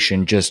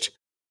orientation, just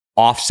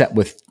offset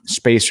with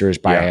spacers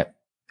by a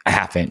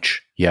half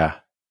inch. Yeah.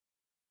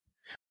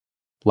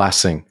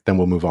 Last thing, then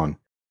we'll move on.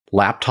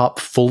 Laptop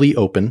fully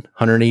open,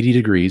 180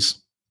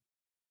 degrees,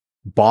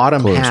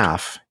 bottom Closed.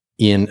 half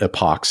in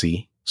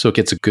epoxy, so it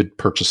gets a good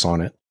purchase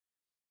on it.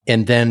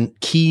 And then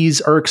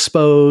keys are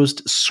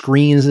exposed,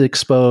 screens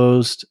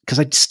exposed, because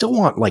I still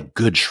want like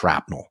good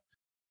shrapnel.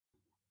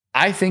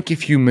 I think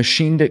if you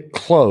machined it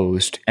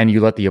closed and you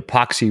let the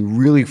epoxy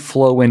really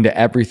flow into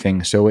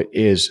everything so it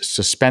is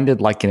suspended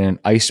like in an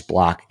ice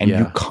block and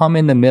you come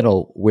in the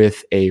middle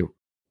with a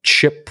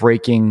chip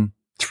breaking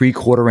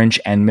 3/4 inch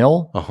end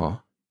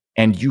mill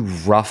and you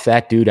rough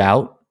that dude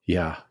out,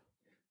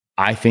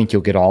 I think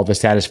you'll get all the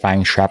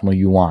satisfying shrapnel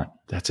you want.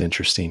 That's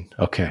interesting.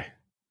 Okay.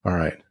 All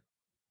right.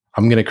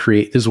 I'm going to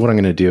create, this is what I'm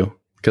going to do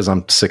because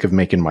I'm sick of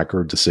making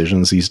micro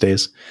decisions these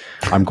days.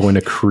 I'm going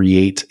to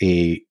create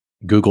a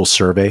Google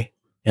survey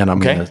and I'm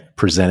going to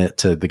present it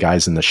to the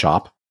guys in the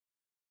shop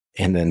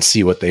and then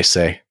see what they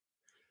say.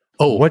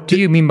 Oh, what do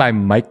you mean by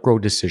micro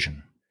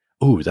decision?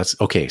 Oh, that's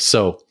okay.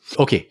 So,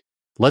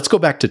 let's go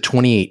back to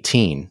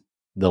 2018.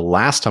 The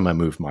last time I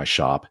moved my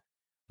shop,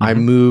 I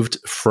moved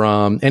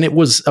from, and it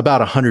was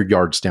about 100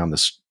 yards down the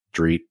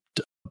street,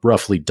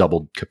 roughly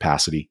doubled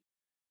capacity.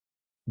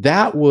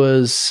 That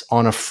was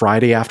on a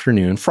Friday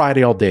afternoon,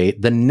 Friday all day.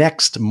 The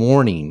next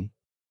morning,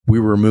 we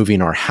were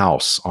moving our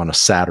house on a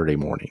Saturday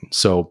morning.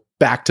 So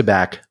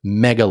back-to-back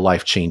mega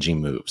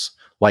life-changing moves.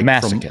 Like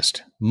masochist.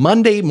 From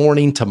Monday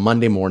morning to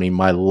Monday morning,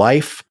 my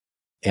life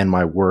and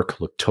my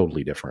work look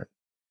totally different.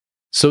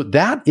 So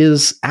that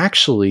is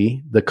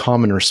actually the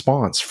common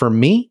response. For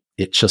me,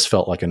 it just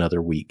felt like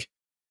another week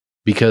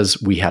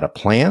because we had a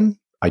plan.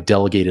 I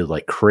delegated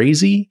like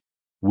crazy.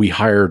 We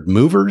hired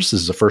movers.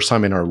 This is the first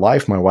time in our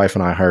life my wife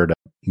and I hired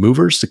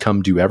movers to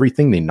come do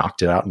everything. They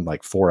knocked it out in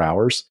like 4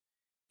 hours.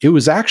 It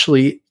was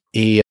actually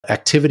a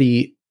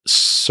activity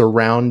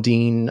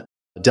surrounding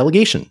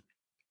delegation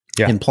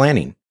and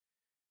planning.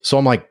 So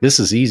I'm like, this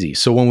is easy.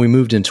 So when we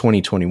moved in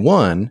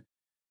 2021,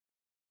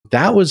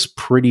 that was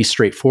pretty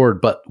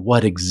straightforward. But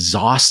what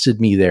exhausted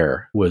me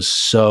there was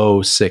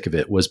so sick of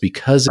it was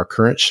because our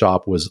current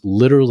shop was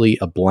literally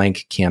a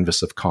blank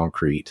canvas of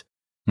concrete.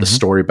 The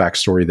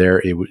backstory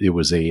there, it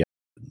was a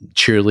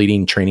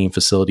cheerleading training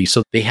facility.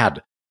 So they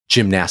had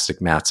gymnastic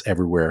mats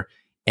everywhere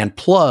and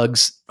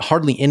plugs,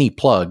 hardly any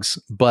plugs,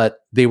 but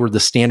they were the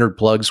standard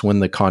plugs when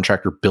the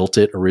contractor built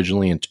it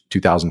originally in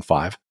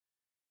 2005.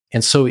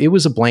 And so it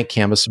was a blank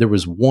canvas. There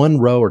was 1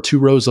 row or 2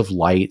 rows of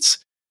lights,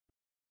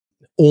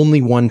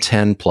 only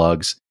 110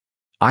 plugs.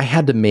 I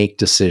had to make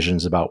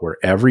decisions about where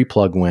every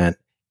plug went,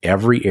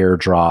 every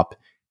airdrop,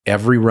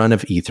 every run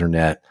of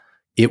Ethernet.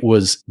 It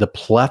was the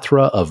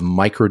plethora of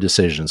micro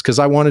decisions because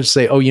I wanted to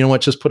say, oh, you know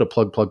what? Just put a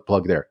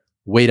plug there.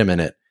 Wait a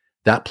minute.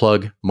 That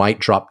plug might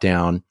drop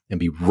down and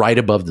be right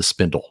above the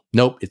spindle.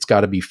 Nope. It's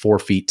got to be 4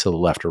 feet to the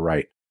left or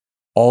right.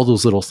 All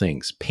those little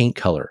things, paint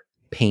color,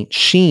 paint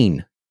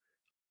sheen,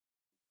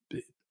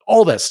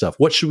 all that stuff.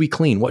 What should we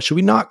clean? What should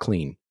we not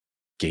clean?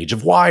 Gauge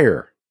of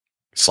wire,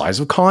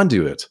 size of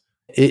conduit.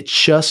 It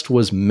just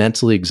was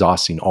mentally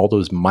exhausting. All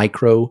those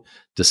micro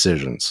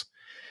decisions.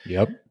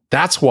 Yep.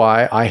 That's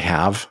why I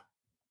have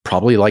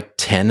probably like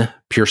 10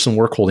 Pearson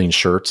work holding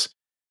shirts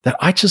that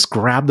I just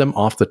grab them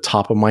off the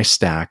top of my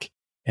stack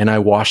and I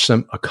wash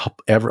them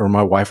or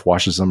my wife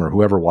washes them, or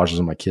whoever washes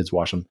them, my kids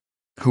wash them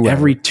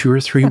every 2 or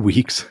 3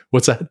 weeks.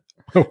 What's that?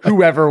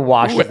 Whoever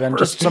washes them,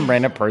 just some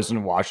random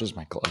person washes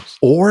my clothes.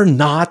 Or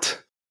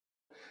not.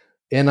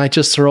 And I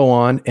just throw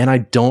on, and I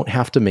don't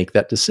have to make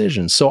that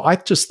decision. So I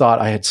just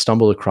thought I had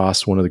stumbled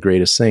across one of the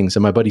greatest things.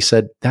 And my buddy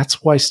said,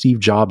 that's why Steve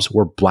Jobs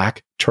wore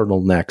black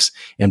turtlenecks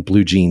and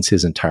blue jeans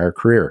his entire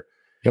career.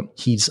 Yep.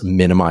 He's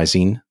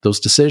minimizing those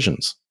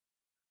decisions.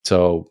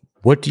 So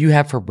what do you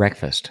have for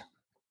breakfast?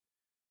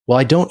 Well,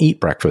 I don't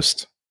eat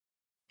breakfast.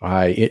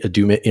 I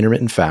do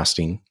intermittent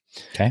fasting.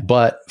 Okay.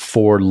 But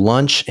for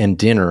lunch and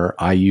dinner,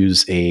 I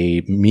use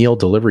a meal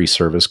delivery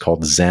service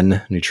called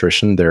Zen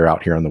Nutrition. They're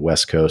out here on the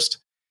West Coast.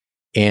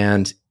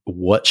 And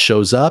what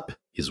shows up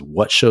is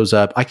what shows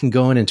up. I can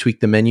go in and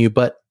tweak the menu,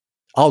 but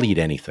I'll eat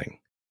anything.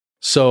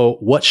 So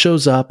what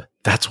shows up,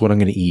 that's what I'm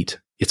going to eat.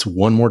 It's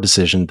one more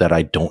decision that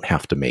I don't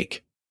have to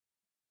make.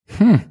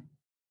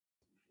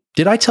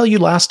 Did I tell you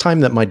last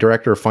time that my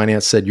director of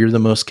finance said you're the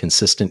most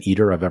consistent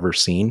eater I've ever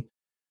seen?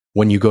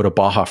 When you go to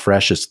Baja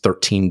Fresh, it's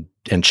 13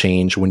 and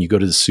change. When you go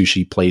to the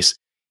sushi place,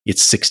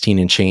 it's 16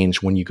 and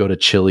change. When you go to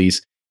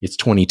Chili's, it's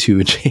 22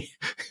 and change.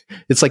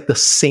 It's like the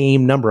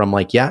same number. I'm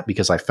like, yeah,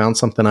 because I found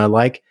something I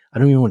like. I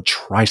don't even want to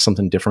try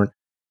something different.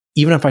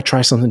 Even if I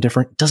try something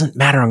different, it doesn't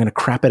matter. I'm going to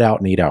crap it out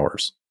in 8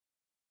 hours.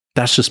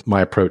 That's just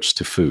my approach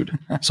to food.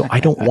 So I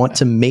don't want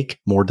to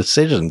make more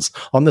decisions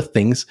on the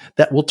things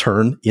that will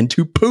turn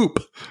into poop.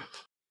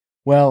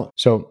 Well,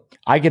 so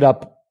I get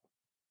up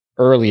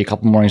early a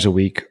couple mornings a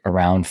week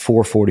around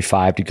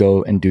 4:45 to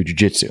go and do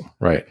jujitsu.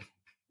 Right.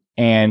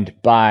 And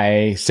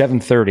by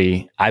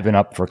 7:30, I've been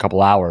up for a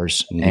couple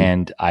hours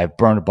and I've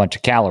burned a bunch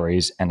of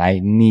calories, and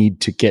I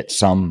need to get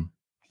some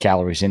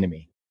calories into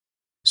me.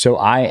 So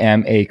I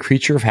am a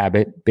creature of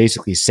habit.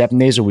 Basically, 7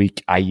 days a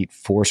week, I eat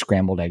 4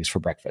 scrambled eggs for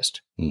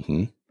breakfast.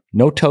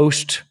 No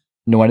toast,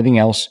 no anything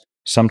else.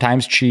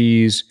 Sometimes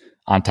cheese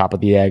on top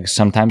of the eggs,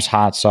 sometimes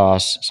hot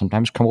sauce,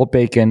 sometimes crumbled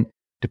bacon,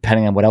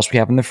 depending on what else we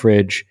have in the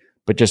fridge,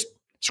 but just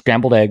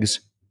scrambled eggs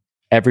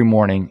every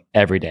morning,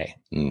 every day.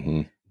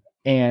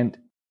 And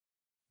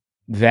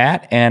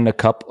that and a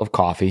cup of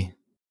coffee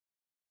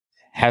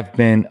have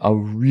been a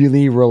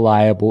really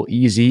reliable,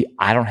 easy,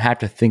 I don't have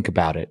to think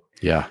about it.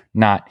 Yeah.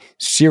 Not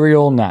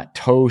cereal, not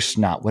toast,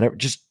 not whatever.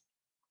 Just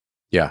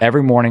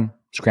every morning,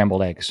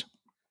 scrambled eggs.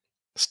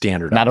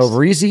 Standard. Not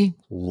over easy.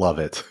 Love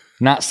it.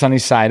 Not sunny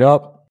side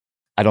up.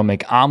 I don't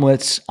make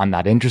omelets. I'm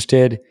not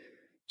interested.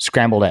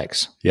 Scrambled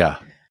eggs. Yeah.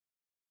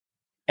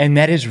 And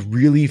that is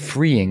really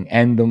freeing.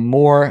 And the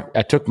more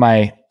I took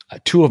my,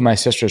 2 of my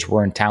sisters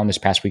were in town this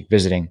past week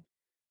visiting,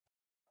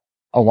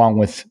 along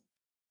with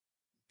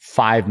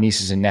 5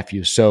 nieces and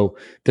nephews. So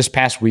this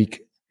past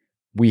week,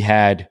 we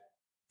had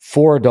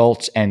 4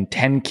 adults and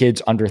 10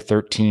 kids under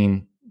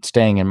 13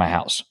 staying in my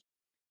house,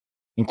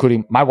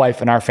 including my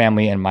wife and our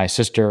family and my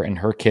sister and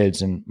her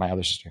kids and my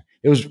other sister.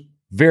 It was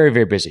very,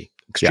 very busy,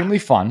 extremely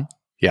fun.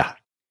 Yeah.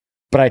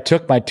 But I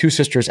took my 2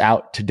 sisters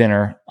out to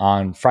dinner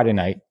on Friday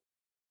night,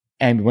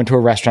 and we went to a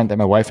restaurant that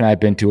my wife and I had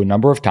been to a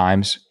number of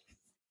times.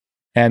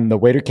 And the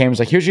waiter came and was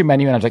like, here's your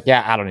menu. And I was like,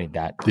 yeah, I don't need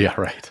that. Yeah,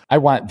 right. I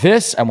want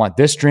this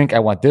drink. I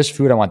want this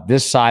food. I want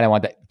this side. I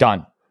want that.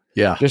 Done.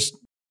 Yeah. Just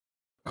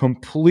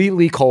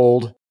completely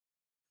cold.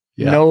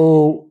 Yeah.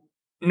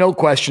 No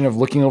question of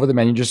looking over the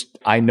menu. Just,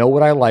 I know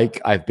what I like.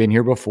 I've been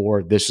here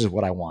before. This is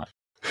what I want.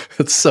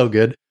 It's so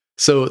good.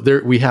 So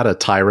we had a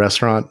Thai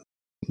restaurant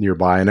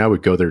nearby, and I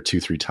would go there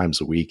 2-3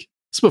 times a week.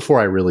 It's before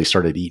I really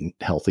started eating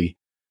healthy.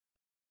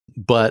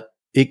 But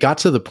it got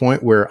to the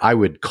point where I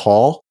would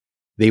call,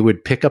 they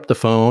would pick up the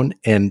phone,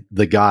 and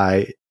the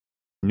guy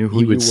knew who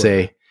he would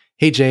say,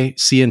 hey, Jay,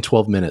 see you in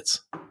 12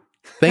 minutes.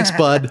 Thanks,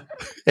 bud.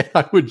 And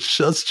I would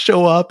just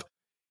show up,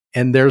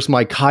 and there's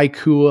my kai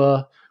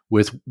kua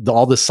with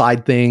all the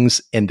side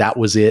things, and that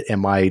was it,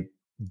 and my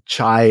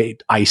chai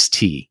iced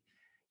tea.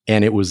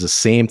 And it was the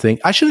same thing.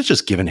 I should have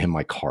just given him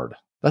my card.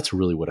 That's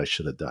really what I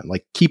should have done.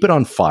 Like, keep it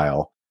on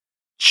file.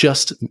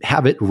 Just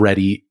have it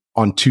ready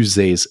on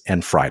Tuesdays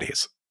and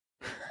Fridays.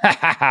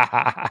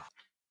 Yeah.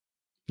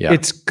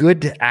 It's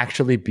good to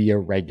actually be a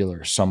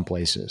regular some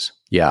places.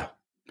 Yeah.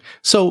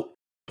 So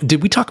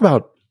did we talk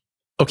about,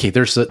 okay,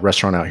 there's a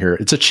restaurant out here.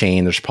 It's a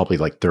chain. There's probably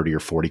like 30 or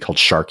 40 called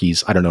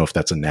Sharky's. I don't know if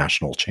that's a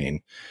national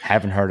chain.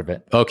 Haven't heard of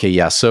it. Okay.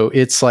 Yeah. So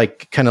it's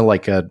like kind of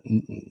like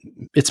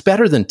it's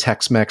better than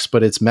Tex-Mex,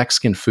 but it's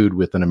Mexican food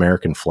with an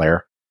American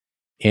flair.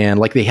 And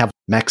like they have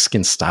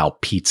Mexican style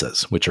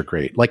pizzas, which are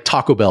great. Like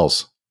Taco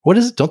Bell's. What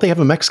is it? Don't they have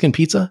a Mexican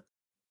pizza?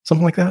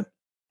 Something like that?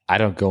 I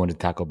don't go into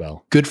Taco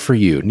Bell. Good for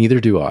you. Neither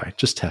do I.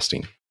 Just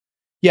testing.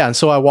 Yeah. And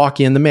so I walk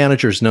in, the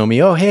managers know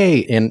me. Oh,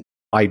 hey. And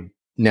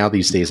now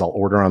these days I'll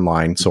order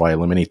online. So I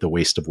eliminate the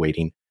waste of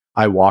waiting.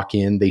 I walk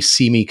in, they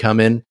see me come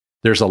in.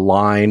 There's a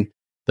line.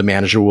 The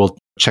manager will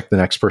check the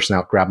next person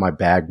out, grab my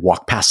bag,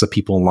 walk past the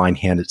people in line,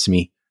 hand it to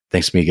me.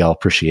 Thanks, Miguel.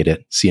 Appreciate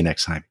it. See you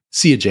next time.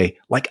 See you, Jay.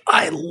 Like,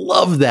 I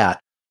love that.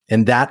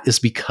 And that is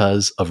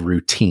because of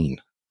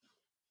routine.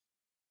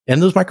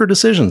 And those micro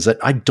decisions that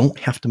I don't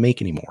have to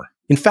make anymore.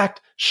 In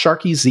fact,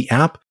 Sharky's, the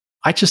app,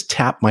 I just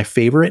tap my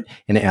favorite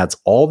and it adds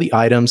all the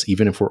items,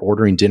 even if we're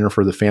ordering dinner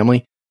for the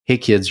family. Hey,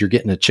 kids, you're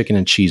getting a chicken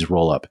and cheese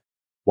roll up.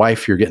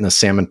 Wife, you're getting a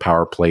salmon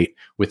power plate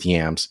with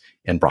yams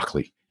and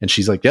broccoli. And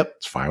she's like, yep,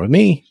 it's fine with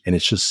me. And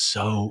it's just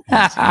so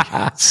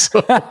easy.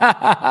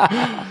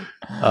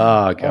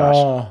 Oh,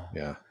 gosh.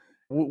 Yeah.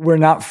 We're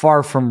not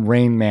far from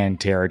Rain Man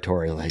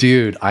territory.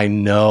 Dude, I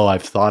know.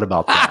 I've thought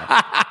about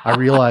that. I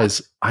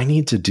realize I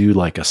need to do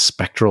like a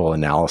spectral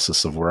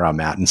analysis of where I'm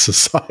at in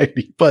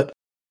society. But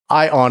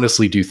I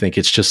honestly do think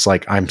it's just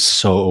like I'm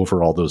so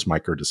over all those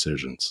micro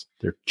decisions.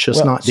 They're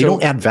just they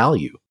don't add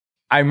value.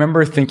 I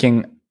remember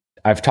thinking,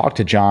 I've talked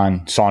to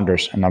John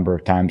Saunders a number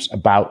of times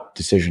about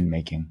decision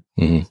making.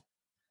 Mm-hmm.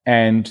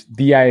 And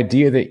the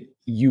idea that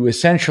you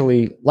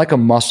essentially, like a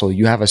muscle,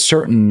 you have a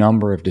certain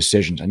number of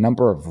decisions, a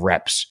number of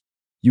reps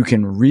you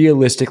can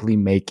realistically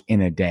make in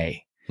a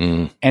day.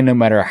 Mm. And no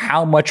matter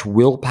how much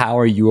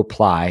willpower you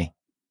apply,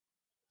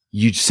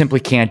 you simply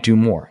can't do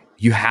more.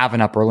 You have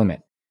an upper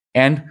limit.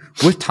 And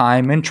with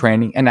time and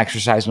training and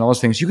exercise and all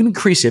those things, you can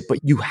increase it, but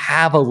you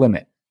have a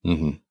limit.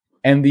 Mm-hmm.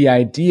 And the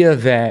idea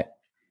that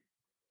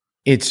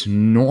it's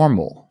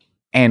normal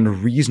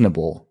and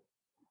reasonable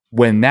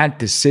when that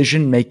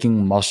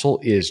decision-making muscle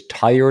is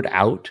tired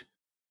out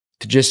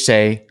to just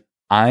say,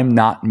 I'm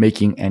not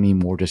making any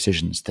more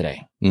decisions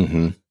today.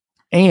 Mm-hmm.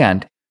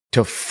 And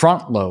to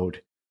front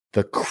load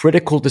the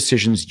critical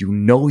decisions you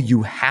know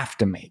you have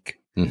to make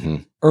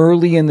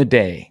early in the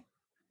day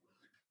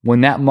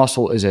when that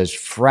muscle is as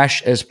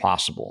fresh as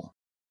possible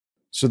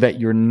so that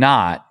you're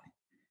not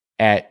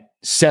at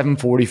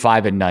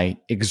 7:45 at night,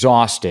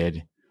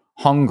 exhausted,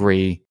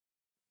 hungry,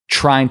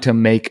 trying to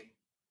make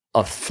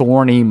a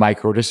thorny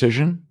micro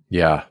decision.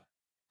 Yeah.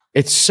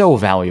 It's so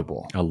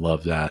valuable. I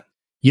love that.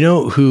 You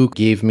know who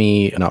gave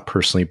me, not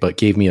personally, but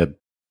gave me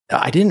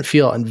I didn't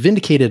feel, and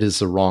vindicated is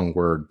the wrong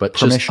word, but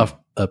permission. Just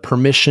a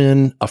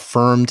permission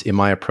affirmed in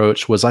my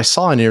approach was I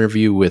saw an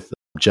interview with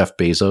Jeff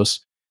Bezos.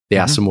 They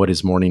asked him what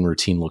his morning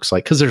routine looks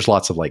like because there's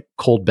lots of like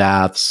cold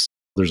baths.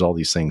 There's all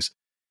these things.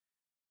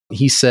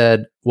 He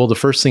said, well, the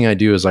first thing I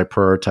do is I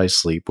prioritize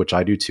sleep, which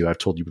I do too. I've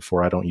told you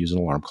before, I don't use an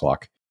alarm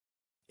clock.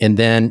 And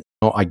then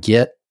I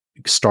get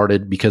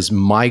started because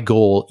my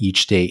goal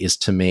each day is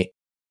to make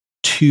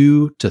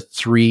 2 to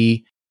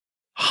 3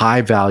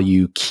 high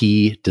value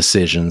key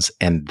decisions.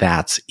 And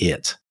that's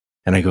it.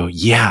 And I go,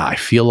 yeah, I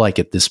feel like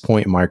at this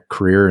point in my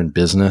career and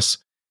business,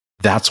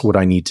 that's what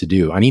I need to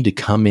do. I need to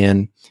come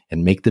in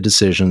and make the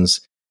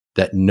decisions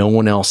that no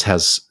one else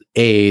has,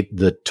 A,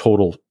 the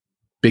total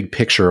big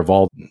picture of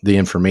all the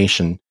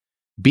information,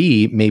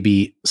 B,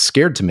 maybe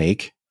scared to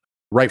make,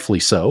 rightfully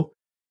so,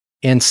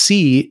 and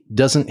C,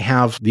 doesn't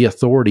have the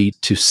authority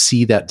to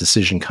see that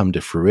decision come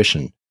to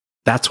fruition.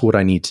 That's what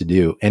I need to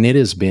do. And it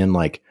has been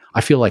like,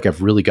 I feel like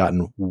I've really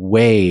gotten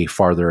way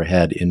farther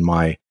ahead in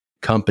my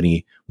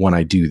company when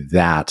I do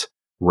that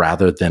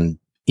rather than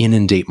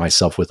inundate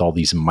myself with all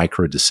these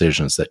micro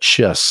decisions that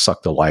just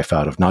suck the life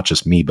out of not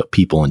just me, but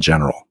people in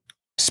general.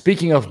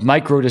 Speaking of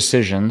micro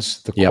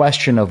decisions, the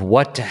question of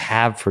what to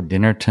have for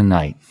dinner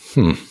tonight.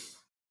 You know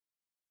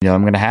what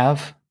I'm going to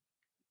have?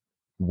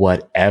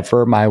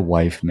 Whatever my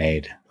wife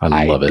made.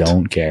 I love it. I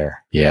don't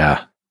care.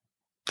 Yeah,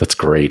 that's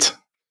great.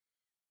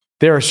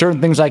 There are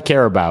certain things I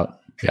care about.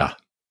 Yeah.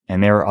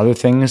 And there are other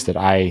things that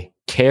I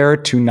care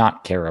to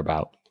not care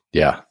about.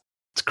 Yeah,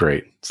 it's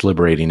great. It's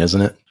liberating,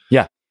 isn't it?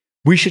 Yeah.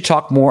 We should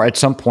talk more at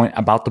some point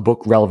about the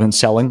book Relevant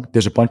Selling.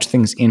 There's a bunch of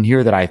things in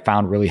here that I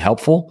found really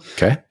helpful.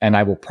 Okay. And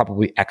I will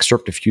probably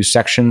excerpt a few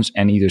sections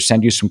and either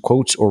send you some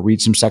quotes or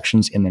read some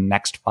sections in the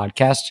next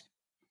podcast.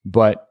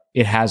 But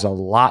it has a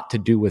lot to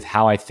do with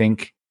how I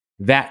think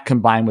that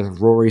combined with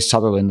Rory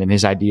Sutherland and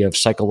his idea of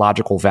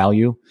psychological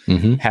value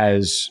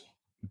has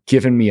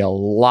given me a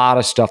lot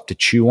of stuff to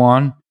chew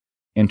on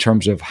in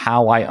terms of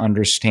how I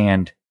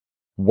understand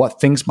what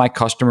things my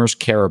customers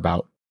care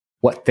about,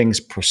 what things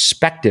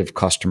prospective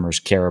customers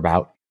care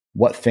about,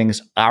 what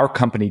things our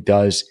company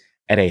does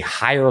at a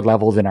higher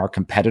level than our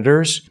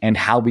competitors, and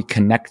how we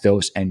connect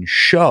those and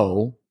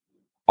show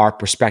our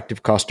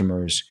prospective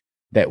customers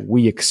that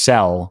we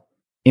excel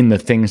in the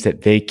things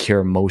that they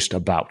care most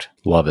about.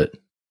 Love it.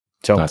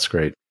 So that's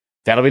great.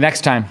 That'll be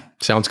next time.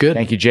 Sounds good.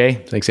 Thank you,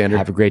 Jay. Thanks, Andrew.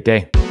 Have a great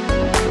day.